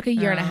longer. that. It's like a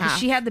year and a half.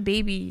 She had the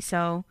baby,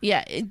 so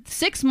Yeah,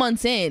 6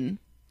 months in,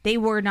 they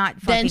were not.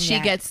 then fucking she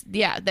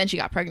yet. then she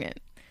got pregnant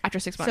after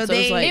 6 months. So So, it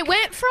was they- like, It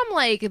went from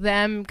like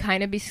them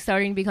kind of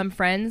starting to become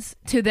friends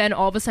to then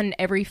all of a sudden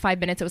every 5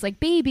 minutes it was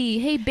like, baby,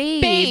 hey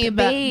babe,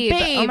 Babe,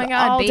 oh my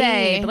god, all babe.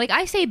 day. Like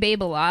I say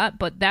babe a lot,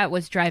 but that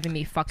was driving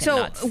me fucking So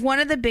nuts. one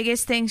of the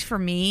biggest things for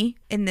me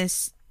in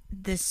this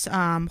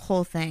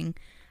whole thing,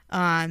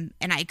 and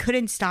I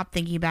couldn't stop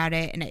thinking about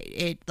it, and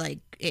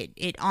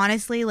it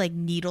honestly like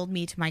needled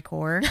me to my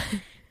core,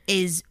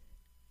 is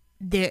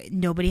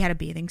nobody had a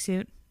bathing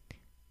suit.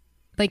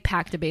 Like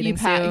packed a bathing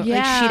suit. Yeah.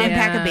 Like she didn't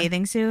pack Yeah. a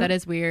bathing suit. That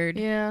is weird.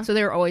 Yeah. So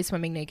they were always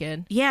swimming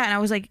naked. Yeah, and I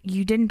was like,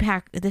 you didn't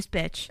pack this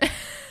bitch.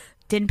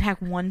 Didn't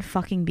pack one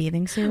fucking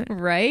bathing suit.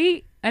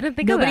 Right? I didn't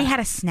think Nobody of that. had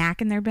a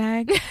snack in their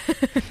bag.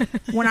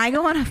 When I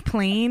go on a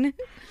plane,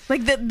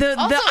 like the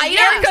Also, items,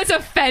 Erica's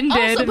offended.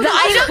 Also, the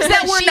items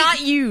that were she-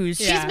 not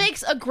used. Yeah. She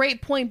makes a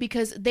great point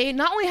because they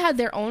not only had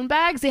their own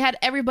bags, they had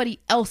everybody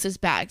else's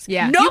bags.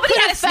 Yeah. You Nobody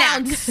could had have a snack.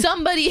 found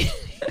somebody.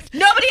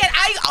 Nobody had.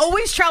 I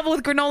always travel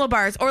with granola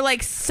bars or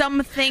like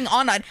something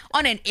on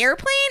an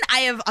airplane. I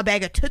have a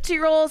bag of Tootsie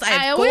Rolls. I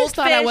have I always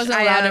thought I Goldfish,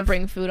 wasn't allowed to have-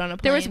 bring food on a plane.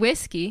 There was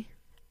whiskey.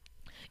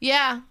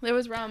 Yeah, there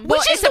was rum. Well,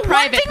 Which it's is a the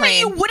private one thing that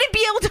you plane. wouldn't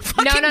be able to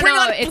fucking No. bring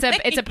on a It's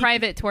plane. a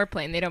private tour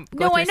plane. They don't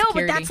go No, through I know,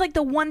 security. but that's like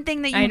the one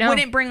thing that I you know.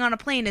 wouldn't bring on a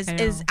plane is I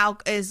know.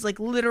 is like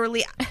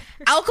literally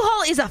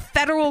alcohol is a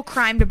federal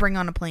crime to bring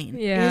on a plane.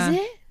 Yeah. Is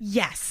it?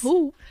 Yes.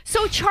 Ooh.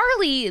 So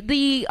Charlie,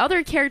 the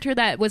other character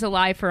that was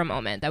alive for a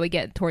moment that we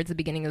get towards the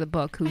beginning of the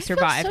book, who I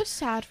survived. feel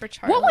so sad for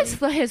Charlie. What was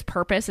his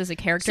purpose as a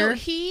character? So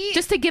he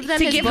Just to give them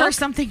To his give book? her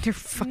something to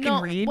fucking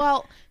read.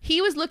 Well,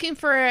 he was looking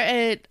for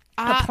a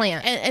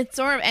plant. a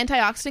sort of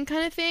antioxidant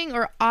kind of thing,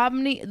 or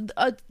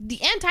the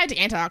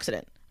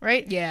antioxidant,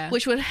 right? Yeah.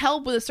 Which would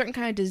help with a certain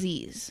kind of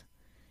disease.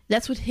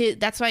 That's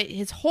why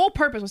his whole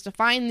purpose was to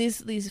find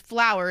these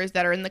flowers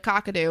that are in the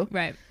cockadoo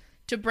Right.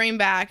 to bring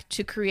back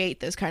to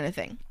create this kind of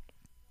thing.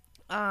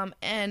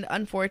 And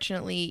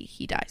unfortunately,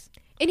 he dies.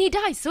 And he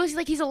dies. So it's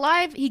like he's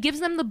alive. He gives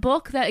them the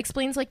book that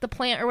explains like the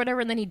plant or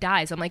whatever, and then he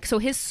dies. I'm like, so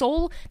his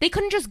soul, they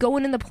couldn't just go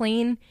in the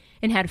plane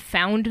and had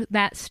found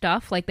that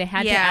stuff. Like they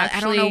had to actually.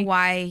 I don't know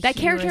why That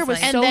he character was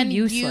like- And so then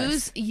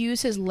useless.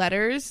 use his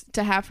letters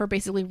to have her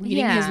basically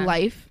reading his Yeah.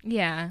 life.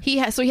 Yeah. He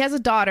has a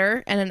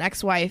daughter and an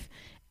ex-wife,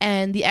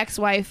 and the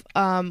ex-wife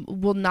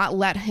will not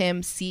let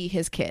him see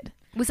his kid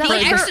Was that The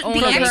like ex- her own the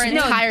for ex- her reason?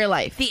 no, entire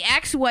life. the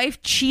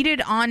ex-wife cheated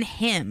on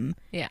him,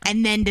 Yeah.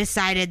 and then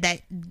decided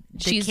that the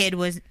She's- kid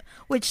was,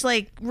 which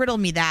like riddle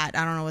me that.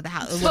 I don't know what the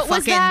hell. But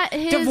was that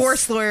his-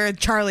 divorce lawyer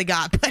Charlie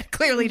got, but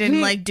clearly didn't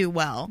like do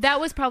well.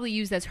 That was probably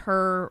used as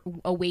her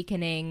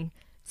awakening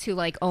to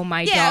like, oh,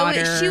 my Yeah,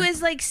 daughter. she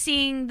was like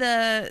seeing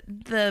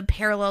the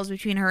parallels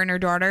between her and her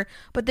daughter,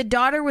 but the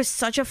daughter was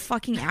such a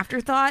fucking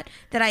afterthought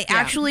that I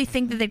actually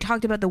think that they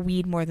talked about the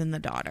weed more than the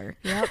daughter.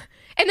 Yep.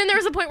 And then there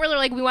was a point where they're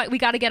like, we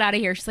got to get out of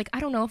here. She's like, I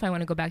don't know if I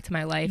want to go back to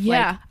my life.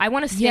 Yeah. Like, I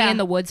want to stay Yeah. in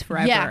the woods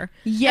forever. Yeah. And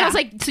Yeah. I was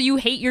like, so you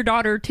hate your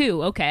daughter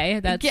too? Okay,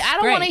 that's Yeah, I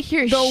don't great. want to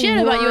hear The shit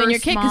about you and your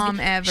worst kid. 'cause mom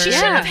ever. She Yeah.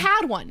 should have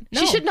had one. No.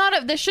 She should not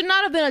have. There should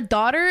not have been a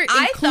daughter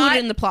included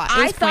in the plot. It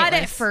I was thought at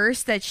pointless.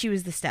 first that she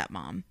was the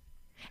stepmom.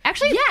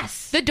 Actually,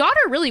 Yes. the daughter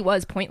really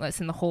was pointless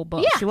in the whole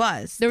book. She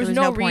was. There was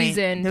no point.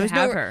 reason There to was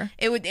have her.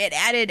 It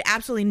added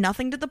absolutely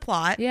nothing to the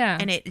plot. Yeah.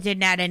 and it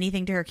didn't add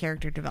anything to her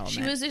character development.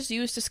 She was just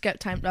used to skip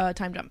time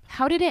dump.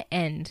 How did it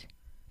end?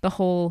 The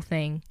whole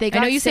thing. They I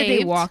know got you said they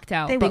saved. walked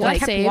out, They but got like,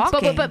 kept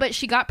but, walking. but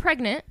she got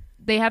pregnant.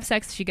 They have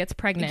sex. She gets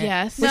pregnant.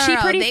 Yes. Was she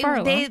pretty they, far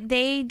along?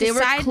 They They were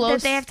decide that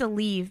close- they have to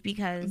leave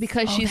because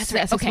She's that's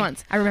right. 6 Okay.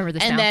 months. I remember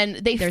this And now. then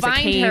they There's a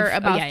find cave. her Oh,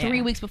 about yeah, 3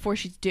 yeah. weeks before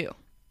she's due.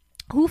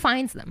 Who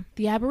finds them?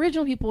 The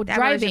Aboriginal people the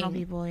driving. Aboriginal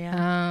people.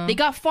 Yeah, They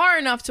got far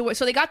enough to where,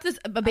 so they got this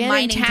abandoned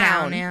mining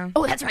town. Yeah.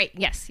 Oh, that's right.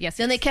 Yes.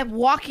 Then they kept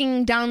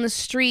walking down the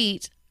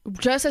street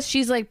just as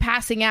she's like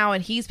passing out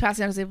and he's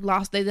passing out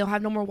because they'll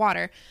have no more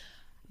water.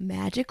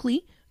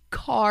 Magically,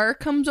 car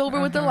comes over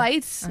with the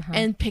lights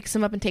and picks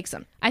him up and takes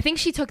him. I think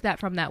she took that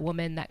from that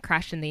woman that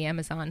crashed in the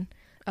Amazon.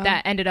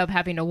 That ended up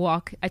having to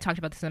walk. I talked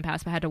about this in the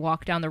past, but had to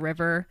walk down the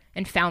river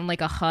and found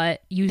like a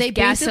hut, used They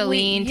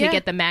gasoline basically- to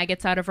get the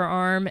maggots out of her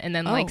arm, and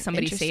then like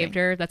somebody interesting. saved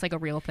her. That's like a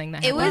real thing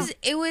that It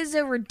happened. was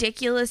a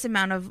ridiculous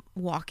amount of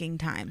walking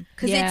time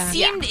because Yeah.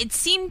 it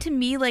seemed to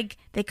me like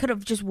they could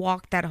have just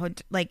walked that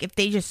like if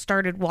they just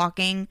started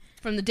walking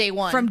From the day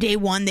one. from day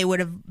one they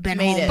would have been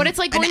Made home. it. But it's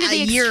like an- going to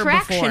the a year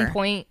extraction before.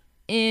 point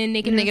in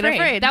Naked and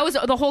Afraid. That was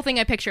the whole thing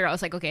I pictured. I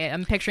was like, okay,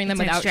 I'm picturing them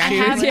It's without an I shoes.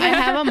 extraction. have,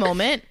 I have a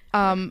moment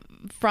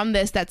from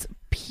this that's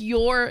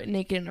pure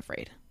Naked and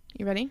Afraid.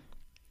 You ready?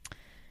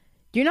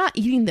 You're not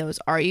eating those,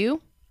 are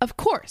you? Of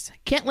course.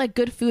 Can't let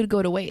good food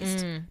go to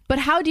waste. But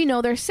how do you know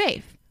they're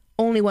safe?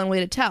 Only one way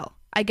to tell.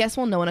 I guess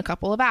we'll know in a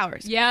couple of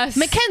hours. Yes.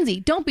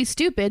 Mackenzie, don't be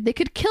stupid. They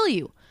could kill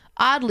you.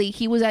 Oddly,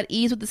 he was at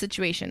ease with the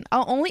situation.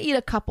 I'll only eat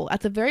a couple.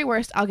 At the very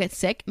worst, I'll get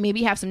sick,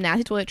 maybe have some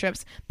nasty toilet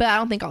trips, but I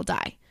don't think I'll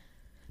die.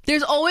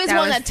 There's always That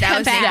one was- that that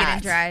was tempts Naked that.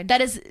 and Dried.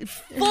 That is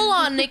full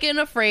on Naked and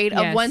Afraid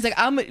of Yes. one's like,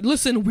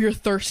 listen, we're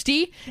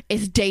thirsty.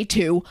 It's day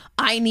 2.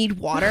 I need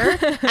water.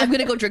 I'm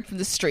gonna go drink from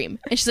the stream.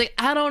 And she's like,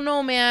 I don't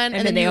know, man.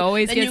 And then they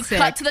always then get you sick.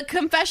 cut to the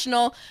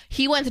confessional.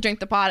 He went to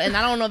drink the pot, and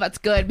I don't know if that's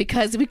good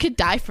because we could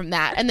die from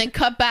that. And then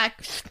cut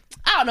back.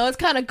 I don't know. It's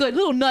kind of good. A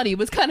little nutty,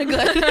 but it's kind of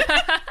good.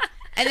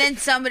 And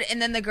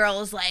then the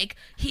girl is like,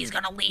 he's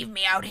gonna leave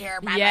me out here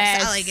by Yes.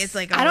 myself. Like it's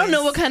like I don't know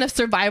always- what kind of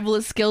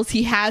survivalist skills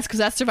he has because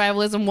that's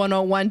survivalism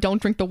 101.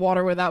 Don't drink the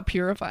water without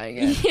purifying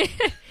it.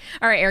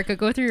 All right, Erica,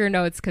 go through your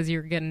notes because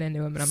you're getting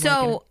into them. And I'm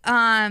So,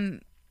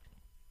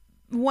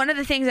 one of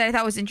the things that I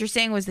thought was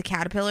interesting was the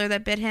caterpillar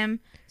that bit him.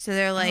 So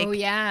they're like, oh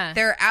yeah,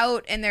 they're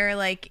out and they're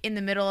like in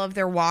the middle of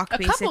their walk, A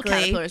basically. couple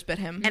caterpillars bit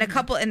him.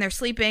 And they're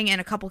sleeping, and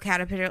a couple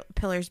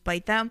caterpillars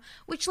bite them.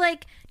 Which,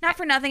 like, not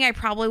for nothing, I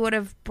probably would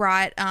have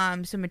brought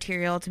some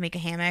material to make a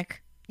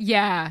hammock.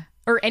 yeah.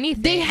 or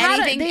anything. They had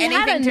Anything- a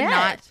anything to net.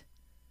 not-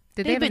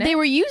 Did they have a net? They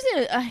were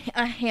using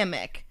a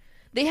hammock.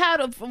 They had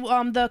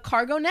the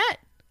cargo net.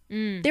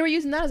 They were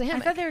using that as a I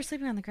hammock. thought they were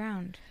sleeping on the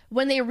ground.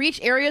 When they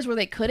reached areas where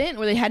they couldn't,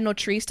 where they had no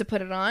trees to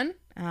put it on,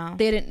 Oh.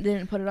 they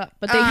didn't put it up.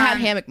 But they had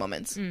hammock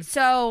moments.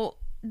 So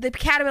the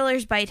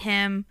caterpillars bite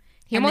him.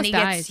 He and then almost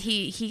dies.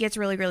 He gets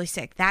really, really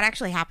sick. That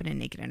actually happened in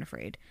Naked and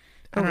Afraid.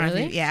 I Oh, don't know if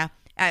really? you- yeah.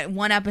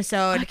 One I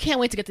episode. can't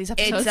wait to get these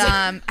episodes. It's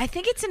I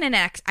think it's in an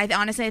X.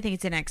 Honestly, I think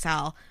it's in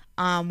XL.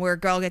 Where a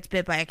girl gets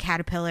bit by a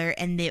caterpillar,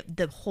 and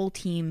the whole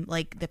team,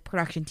 like the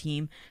production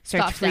team,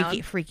 starts Stops down.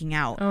 freaking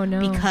out. Oh, no.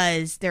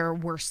 Because there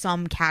were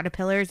some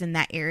caterpillars in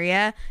that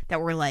area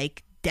that were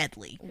like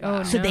deadly.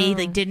 Oh, So they no.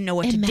 like didn't know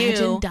what to Imagine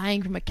do.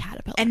 dying from a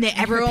caterpillar. And then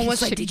everyone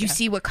was like, shitty "Did you death.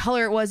 see what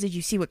color it was? Did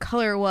you see what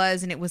color it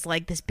was?" And it was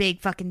like this big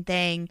fucking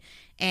thing.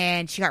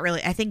 And she got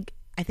really, I think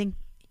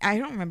I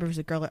don't remember if it was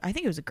a girl. I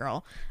think it was a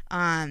girl.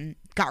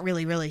 Got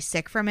really, really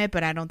sick from it,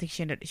 but I don't think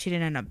she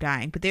didn't end up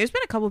dying. But there's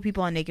been a couple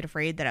people on Naked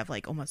Afraid that have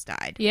like almost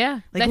died.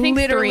 Yeah, Like I think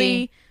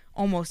literally 3.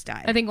 almost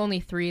died. I think only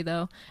 3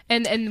 though,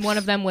 and one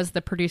of them was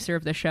the producer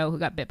of the show who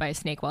got bit by a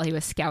snake while he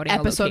was scouting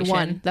episode a location.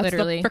 1. That's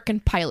literally, the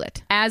freaking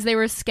pilot. as they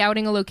were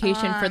scouting a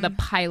location for the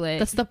pilot.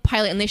 That's the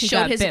pilot, and they showed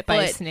got his bit foot.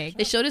 by a snake.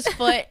 They showed his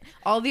foot.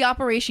 All the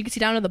operation, you could see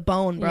down to the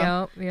bone,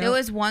 bro. Yep. There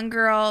was one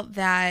girl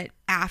that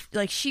after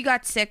like she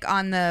got sick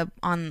on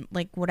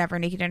like whatever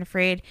Naked and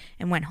Afraid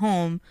and went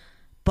home,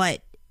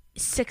 but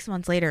 6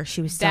 months later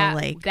she was still that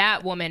like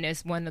that woman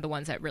is one of the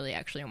ones that really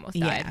actually almost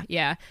died. Yeah.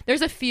 Yeah,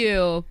 there's a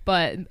few,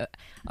 but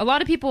a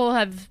lot of people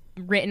have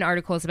written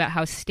articles about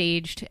how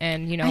staged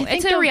and I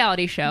think it's a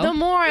reality show. The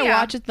more I Yeah.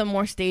 watch it, the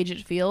more staged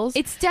it feels.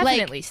 It's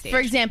definitely like, staged. For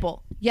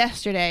example,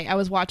 yesterday I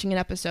was watching an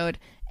episode,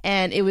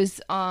 and it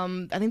was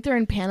I think they're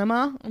in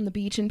Panama, on the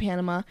beach in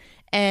Panama,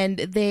 and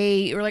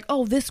they were like,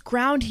 "Oh, this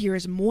ground here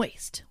is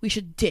moist. We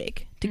should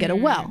dig to get a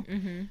well."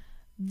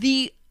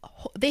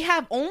 They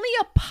have only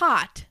a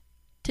pot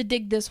to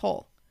dig this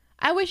hole.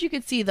 I wish you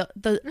could see the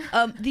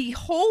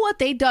hole that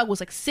they dug was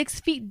like 6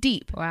 feet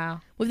deep. Wow.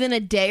 Within a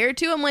day or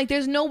two, I'm like,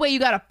 there's no way you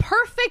got a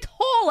perfect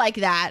hole like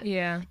that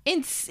Yeah.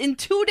 in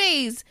 2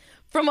 days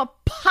from a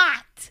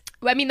pot.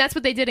 I mean, that's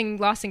what they did in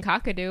Lost in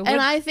Kakadu.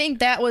 And I think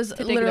that was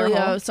dig literally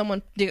their hole?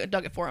 someone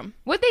dug it for him.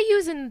 What'd they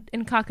use in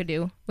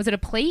Kakadu? Was it a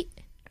plate?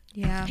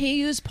 yeah. He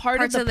used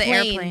Parts of of the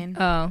airplane.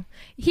 Oh,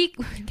 he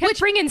kept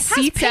bringing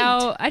seats paint.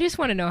 out. I just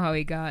want to know how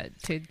he got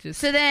to just.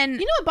 So then You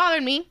know what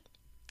bothered me?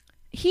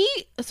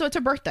 So it's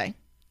her birthday,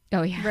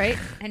 Oh yeah, right?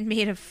 and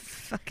made a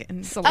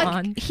fucking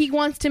salon. He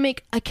wants to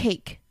make a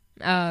cake.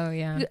 Oh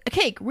yeah. A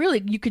cake,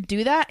 really? You could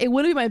do that? It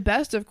wouldn't be my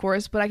best, of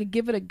course, but I could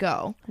give it a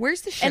go.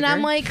 Where's the sugar? And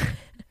I'm like,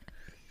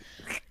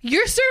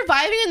 you're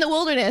surviving in the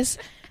wilderness.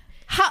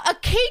 How a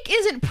cake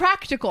isn't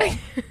practical.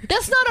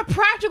 That's not a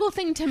practical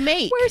thing to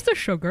make. Where's the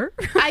sugar?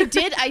 I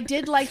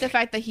did like the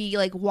fact that he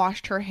like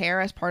washed her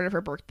hair as part of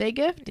her birthday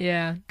gift,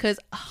 Yeah. because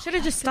should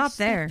have just stopped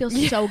there.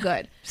 feels so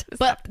good.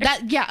 But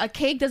a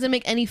cake doesn't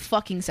make any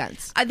fucking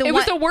sense. It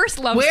was the worst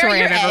love Where are story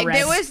your I've ever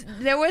eggs? read.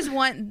 There was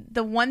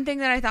the one thing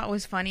that I thought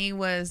was funny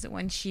was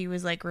when she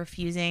was like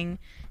refusing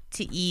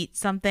to eat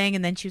something,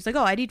 and then she was like,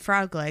 "Oh, I'd eat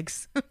frog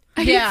legs."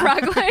 I eat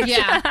frog legs.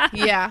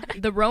 yeah.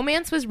 The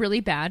romance was really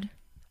bad.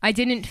 I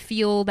didn't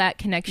feel that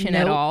connection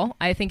at Nope. all.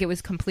 I think it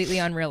was completely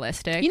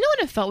unrealistic. You know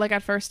what it felt like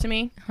at first to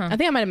me? I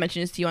think I might have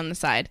mentioned this to you on the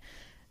side.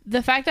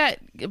 The fact that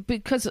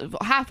because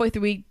halfway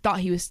through we thought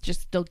he was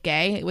just still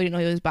gay, we didn't know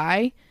he was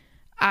bi.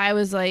 I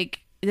was like,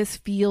 this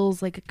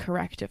feels like a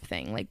corrective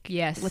thing. Like,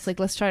 Yes.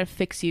 let's try to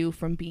fix you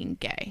from being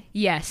gay.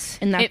 Yes,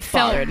 And that it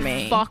felt bothered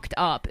me. fucked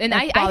up, and That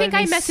I think bothered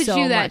I me messaged so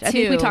you that much. too.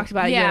 I think we talked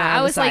about it, you Yeah, and I I on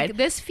the was like, side.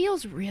 this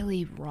feels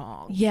really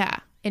wrong Yeah.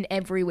 in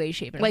every way,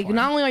 shape, and Like, form.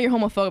 not only are you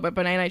homophobic,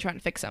 but now you're trying to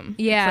fix him.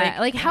 yeah, It's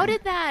like how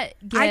did that?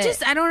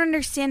 Get I don't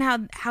understand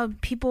how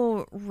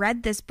people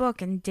read this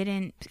book and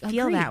didn't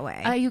feel Agreed. that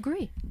way. I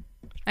agree.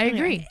 I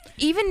agree.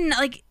 Even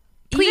like,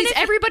 Please, even if it-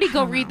 everybody, I go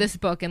don't read know. this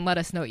book and let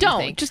us know what you Don't.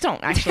 think. Just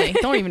don't, actually.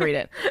 Don't even read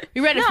it.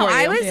 We read it No, for you.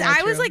 I was Yeah,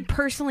 I was true. like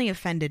personally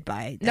offended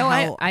by No,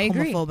 how I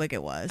agree. homophobic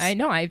it was. I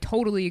know. I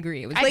totally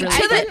agree. It was Like, really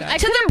to the- fucked up. I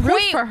to couldn't the root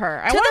point- for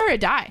her. I to want the- her to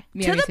die.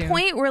 Yeah, to me the too.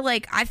 point where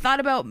like I thought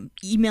about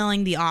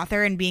emailing the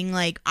author and being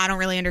like, I don't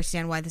really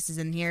understand why this is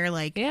in here.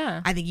 Like,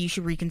 Yeah. I think you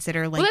should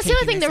reconsider. Like, Well, that's the other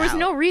taking thing. There this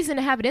was out. no reason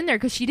to have it in there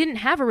because she didn't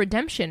have a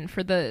redemption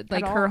for the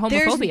like all. her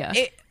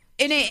homophobia.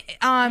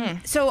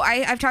 So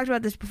I've talked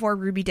about this before.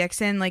 Ruby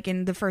Dixon, like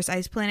in the first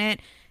Ice Planet,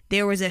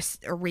 there was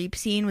a rape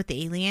scene with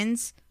the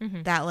aliens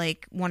that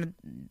like one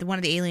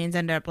of the aliens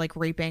ended up like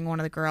raping one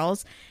of the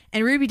girls.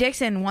 And Ruby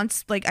Dixon,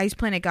 once like Ice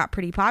Planet got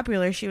pretty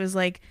popular, she was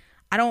like,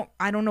 I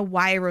don't know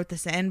why I wrote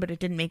this in, but it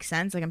didn't make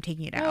sense. Like I'm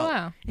taking it out.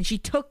 wow. And she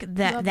took Love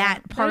that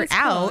that. part That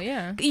is cool, out.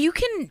 yeah. You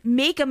can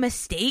make a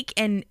mistake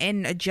and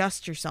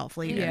adjust yourself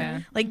later.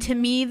 Yeah. Like to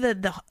me,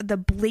 the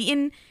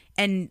blatant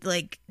and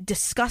like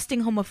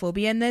disgusting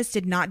homophobia in this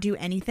did not do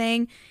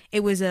anything.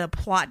 It was a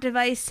plot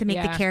device to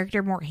make the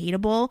character more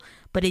hateable,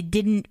 but it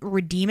didn't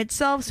redeem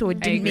itself. So it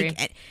didn't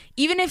make it,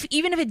 even if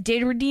it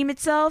did redeem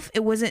itself,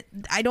 it wasn't.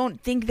 I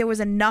don't think there was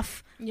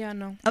enough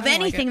of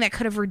anything that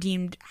could have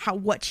redeemed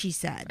what she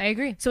said. I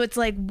agree. So it's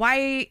like,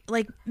 why?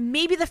 Like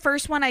maybe the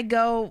first one I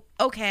go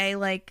okay,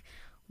 like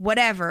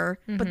whatever,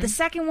 but the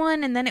second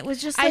one, and then it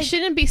was just like, I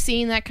shouldn't be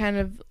seeing that kind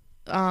of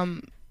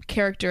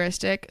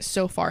characteristic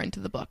so far into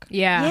the book.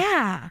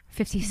 Yeah.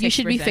 56%. You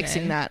should be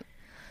fixing that.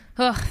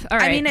 Ugh, all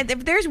right. I mean,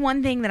 if there's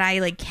one thing that I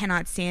like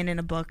cannot stand in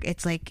a book,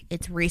 it's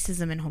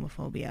racism and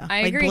homophobia.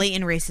 I like agree.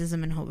 blatant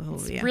racism and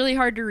homophobia. It's really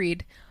hard to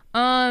read.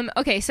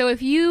 Okay, so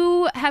if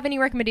you have any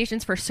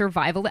recommendations for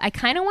survival, I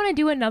kind of want to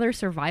do another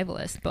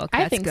survivalist book. I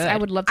That's think good. so. I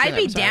would love to. I'd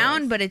be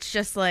down, but it's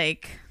just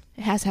like,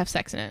 it has to have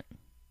sex in it.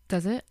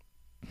 Does it?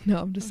 No,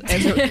 I'm just.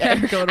 I'd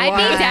be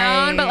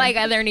down, but like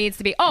there needs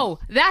to be. Oh,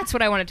 that's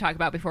what I want to talk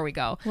about before we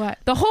go. What?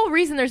 The whole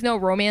reason there's no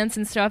romance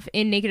and stuff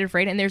in Naked and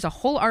Afraid, and there's a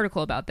whole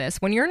article about this.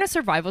 When you're in a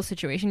survival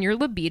situation, your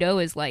libido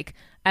is like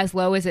as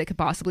low as it could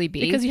possibly be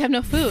because you have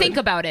no food. Think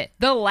about it.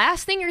 The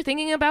last thing you're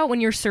thinking about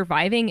when you're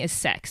surviving is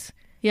sex.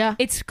 Yeah,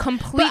 It's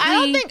completely. But I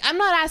don't think I'm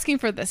not asking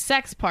for the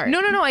sex part. No,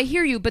 I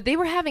hear you, but they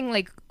were having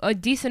like a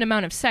decent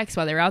amount of sex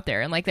while they were out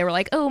there, and like they were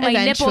like, "Oh, my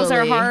nipples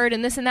are Eventually. hard,"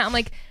 and this and that. I'm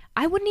like,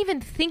 I wouldn't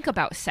even think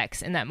about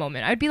sex in that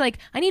moment. I'd be like,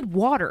 I need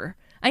water.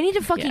 I need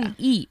to fucking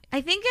eat.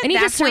 I think I at need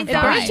that to point, It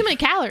survive. burns too many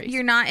calories.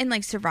 you're not in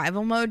like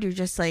survival mode. You're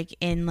just like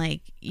in like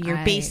your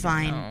I don't know.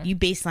 baseline. You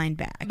baseline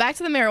back. Back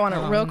to the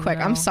marijuana real quick.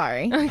 no. I'm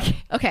sorry. Okay.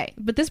 Okay,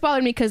 but this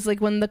bothered me because like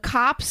when the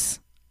cops,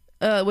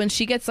 when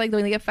she gets like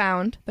when they get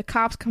found, the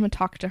cops come and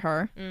talk to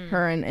her,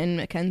 her and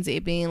Mackenzie,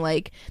 being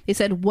like, they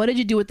said, "What did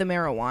you do with the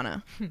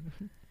marijuana?"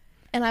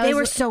 And They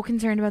were so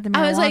concerned about the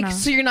marijuana. I was like,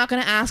 so you're not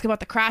going to ask about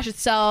the crash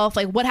itself,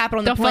 like what happened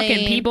on the The plane,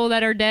 fucking people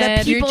that are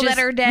dead. The people You're that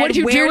are dead. What did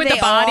you where do with they the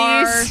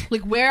bodies? are.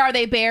 like where are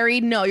they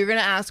buried? No, you're going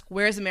to ask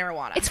where's the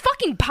marijuana. It's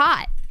fucking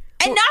pot.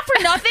 And not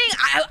for nothing.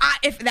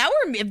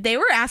 If they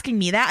were asking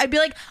me that, I'd be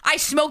like, I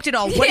smoked it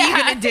all. What are you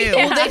gonna do?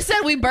 Well, they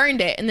said we burned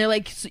it, and they're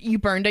like, so you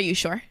burned it? You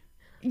sure?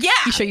 Yeah.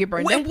 You sure you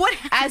burned it? What?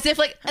 As if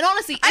like, and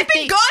honestly, I've if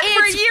been they- gone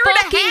for a it's year and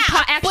a fucking half.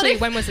 pot- Actually, What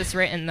if- when was this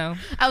written though?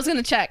 I was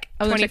gonna check.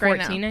 I was gonna check right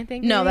now. 2014, I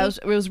think, No, maybe?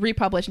 it was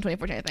republished in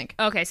 2014, I think.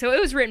 Okay, so it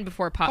was written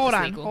before pot Hold was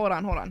on, legal. hold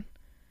on.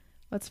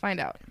 Let's find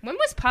out. When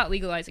was pot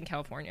legalized in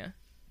California?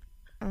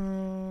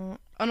 Oh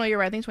no, you're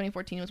right. I think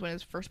 2014 was when it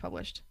was first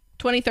published.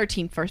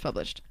 2013 first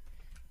published.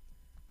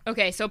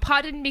 Okay, so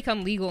pot didn't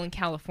become legal in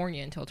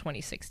California until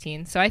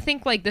 2016. So I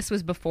think like this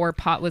was before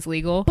pot was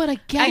legal. But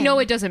again, I know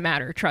it doesn't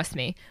matter, trust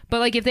me. But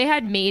like if they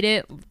had made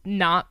it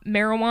not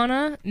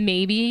marijuana,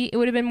 maybe it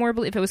would have been more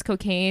if it was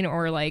cocaine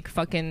or like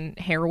fucking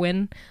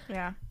heroin.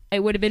 Yeah. It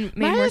would have been made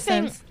My more other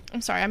thing, sense.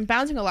 I'm sorry, I'm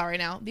bouncing a lot right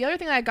now. The other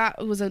thing I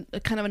got was a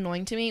kind of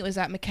annoying to me was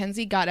that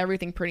Mackenzie got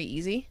everything pretty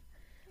easy.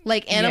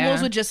 Like animals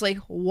Yeah. would just like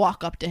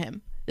walk up to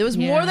him. There was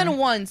more Yeah. than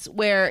once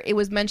where it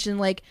was mentioned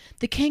like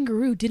the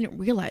kangaroo didn't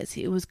realize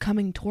it was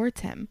coming towards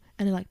him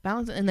and it like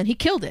bounced and then he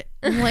killed it.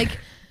 I'm like,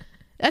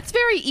 that's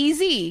very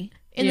easy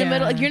in the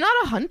middle. Like you're not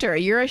a hunter,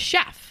 you're a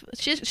chef.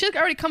 She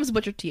already comes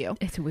butchered to you.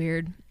 It's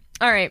weird.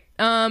 All right.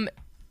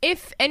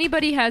 If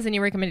anybody has any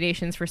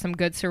recommendations for some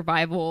good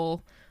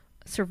survival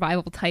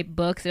type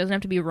books, it doesn't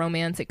have to be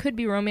romance. It could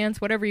be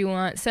romance, whatever you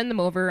want. Send them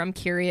over. I'm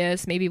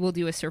curious. Maybe we'll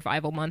do a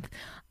survival month.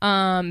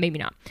 Maybe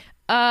not.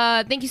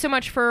 Thank you so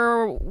much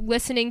for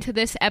listening to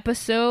this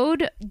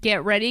episode.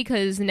 Get ready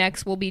because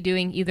next we'll be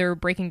doing either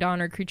Breaking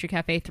Dawn or Creature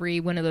Cafe 3,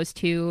 one of those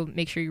two.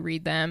 Make sure you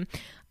read them.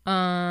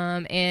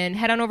 And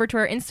head on over to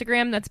our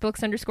Instagram. That's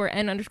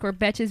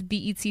books_n_betches,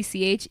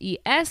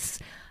 BETCHES.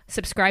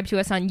 Subscribe to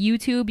us on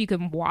YouTube. You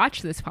can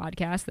watch this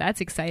podcast.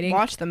 That's exciting.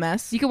 Watch the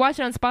mess You can watch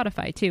it on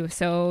Spotify too.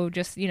 So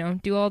just,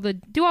 do all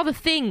the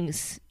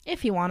things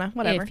if you wanna,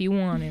 whatever. if you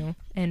want to.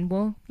 And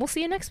we'll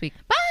see you next week.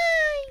 Bye.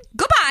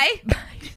 Goodbye.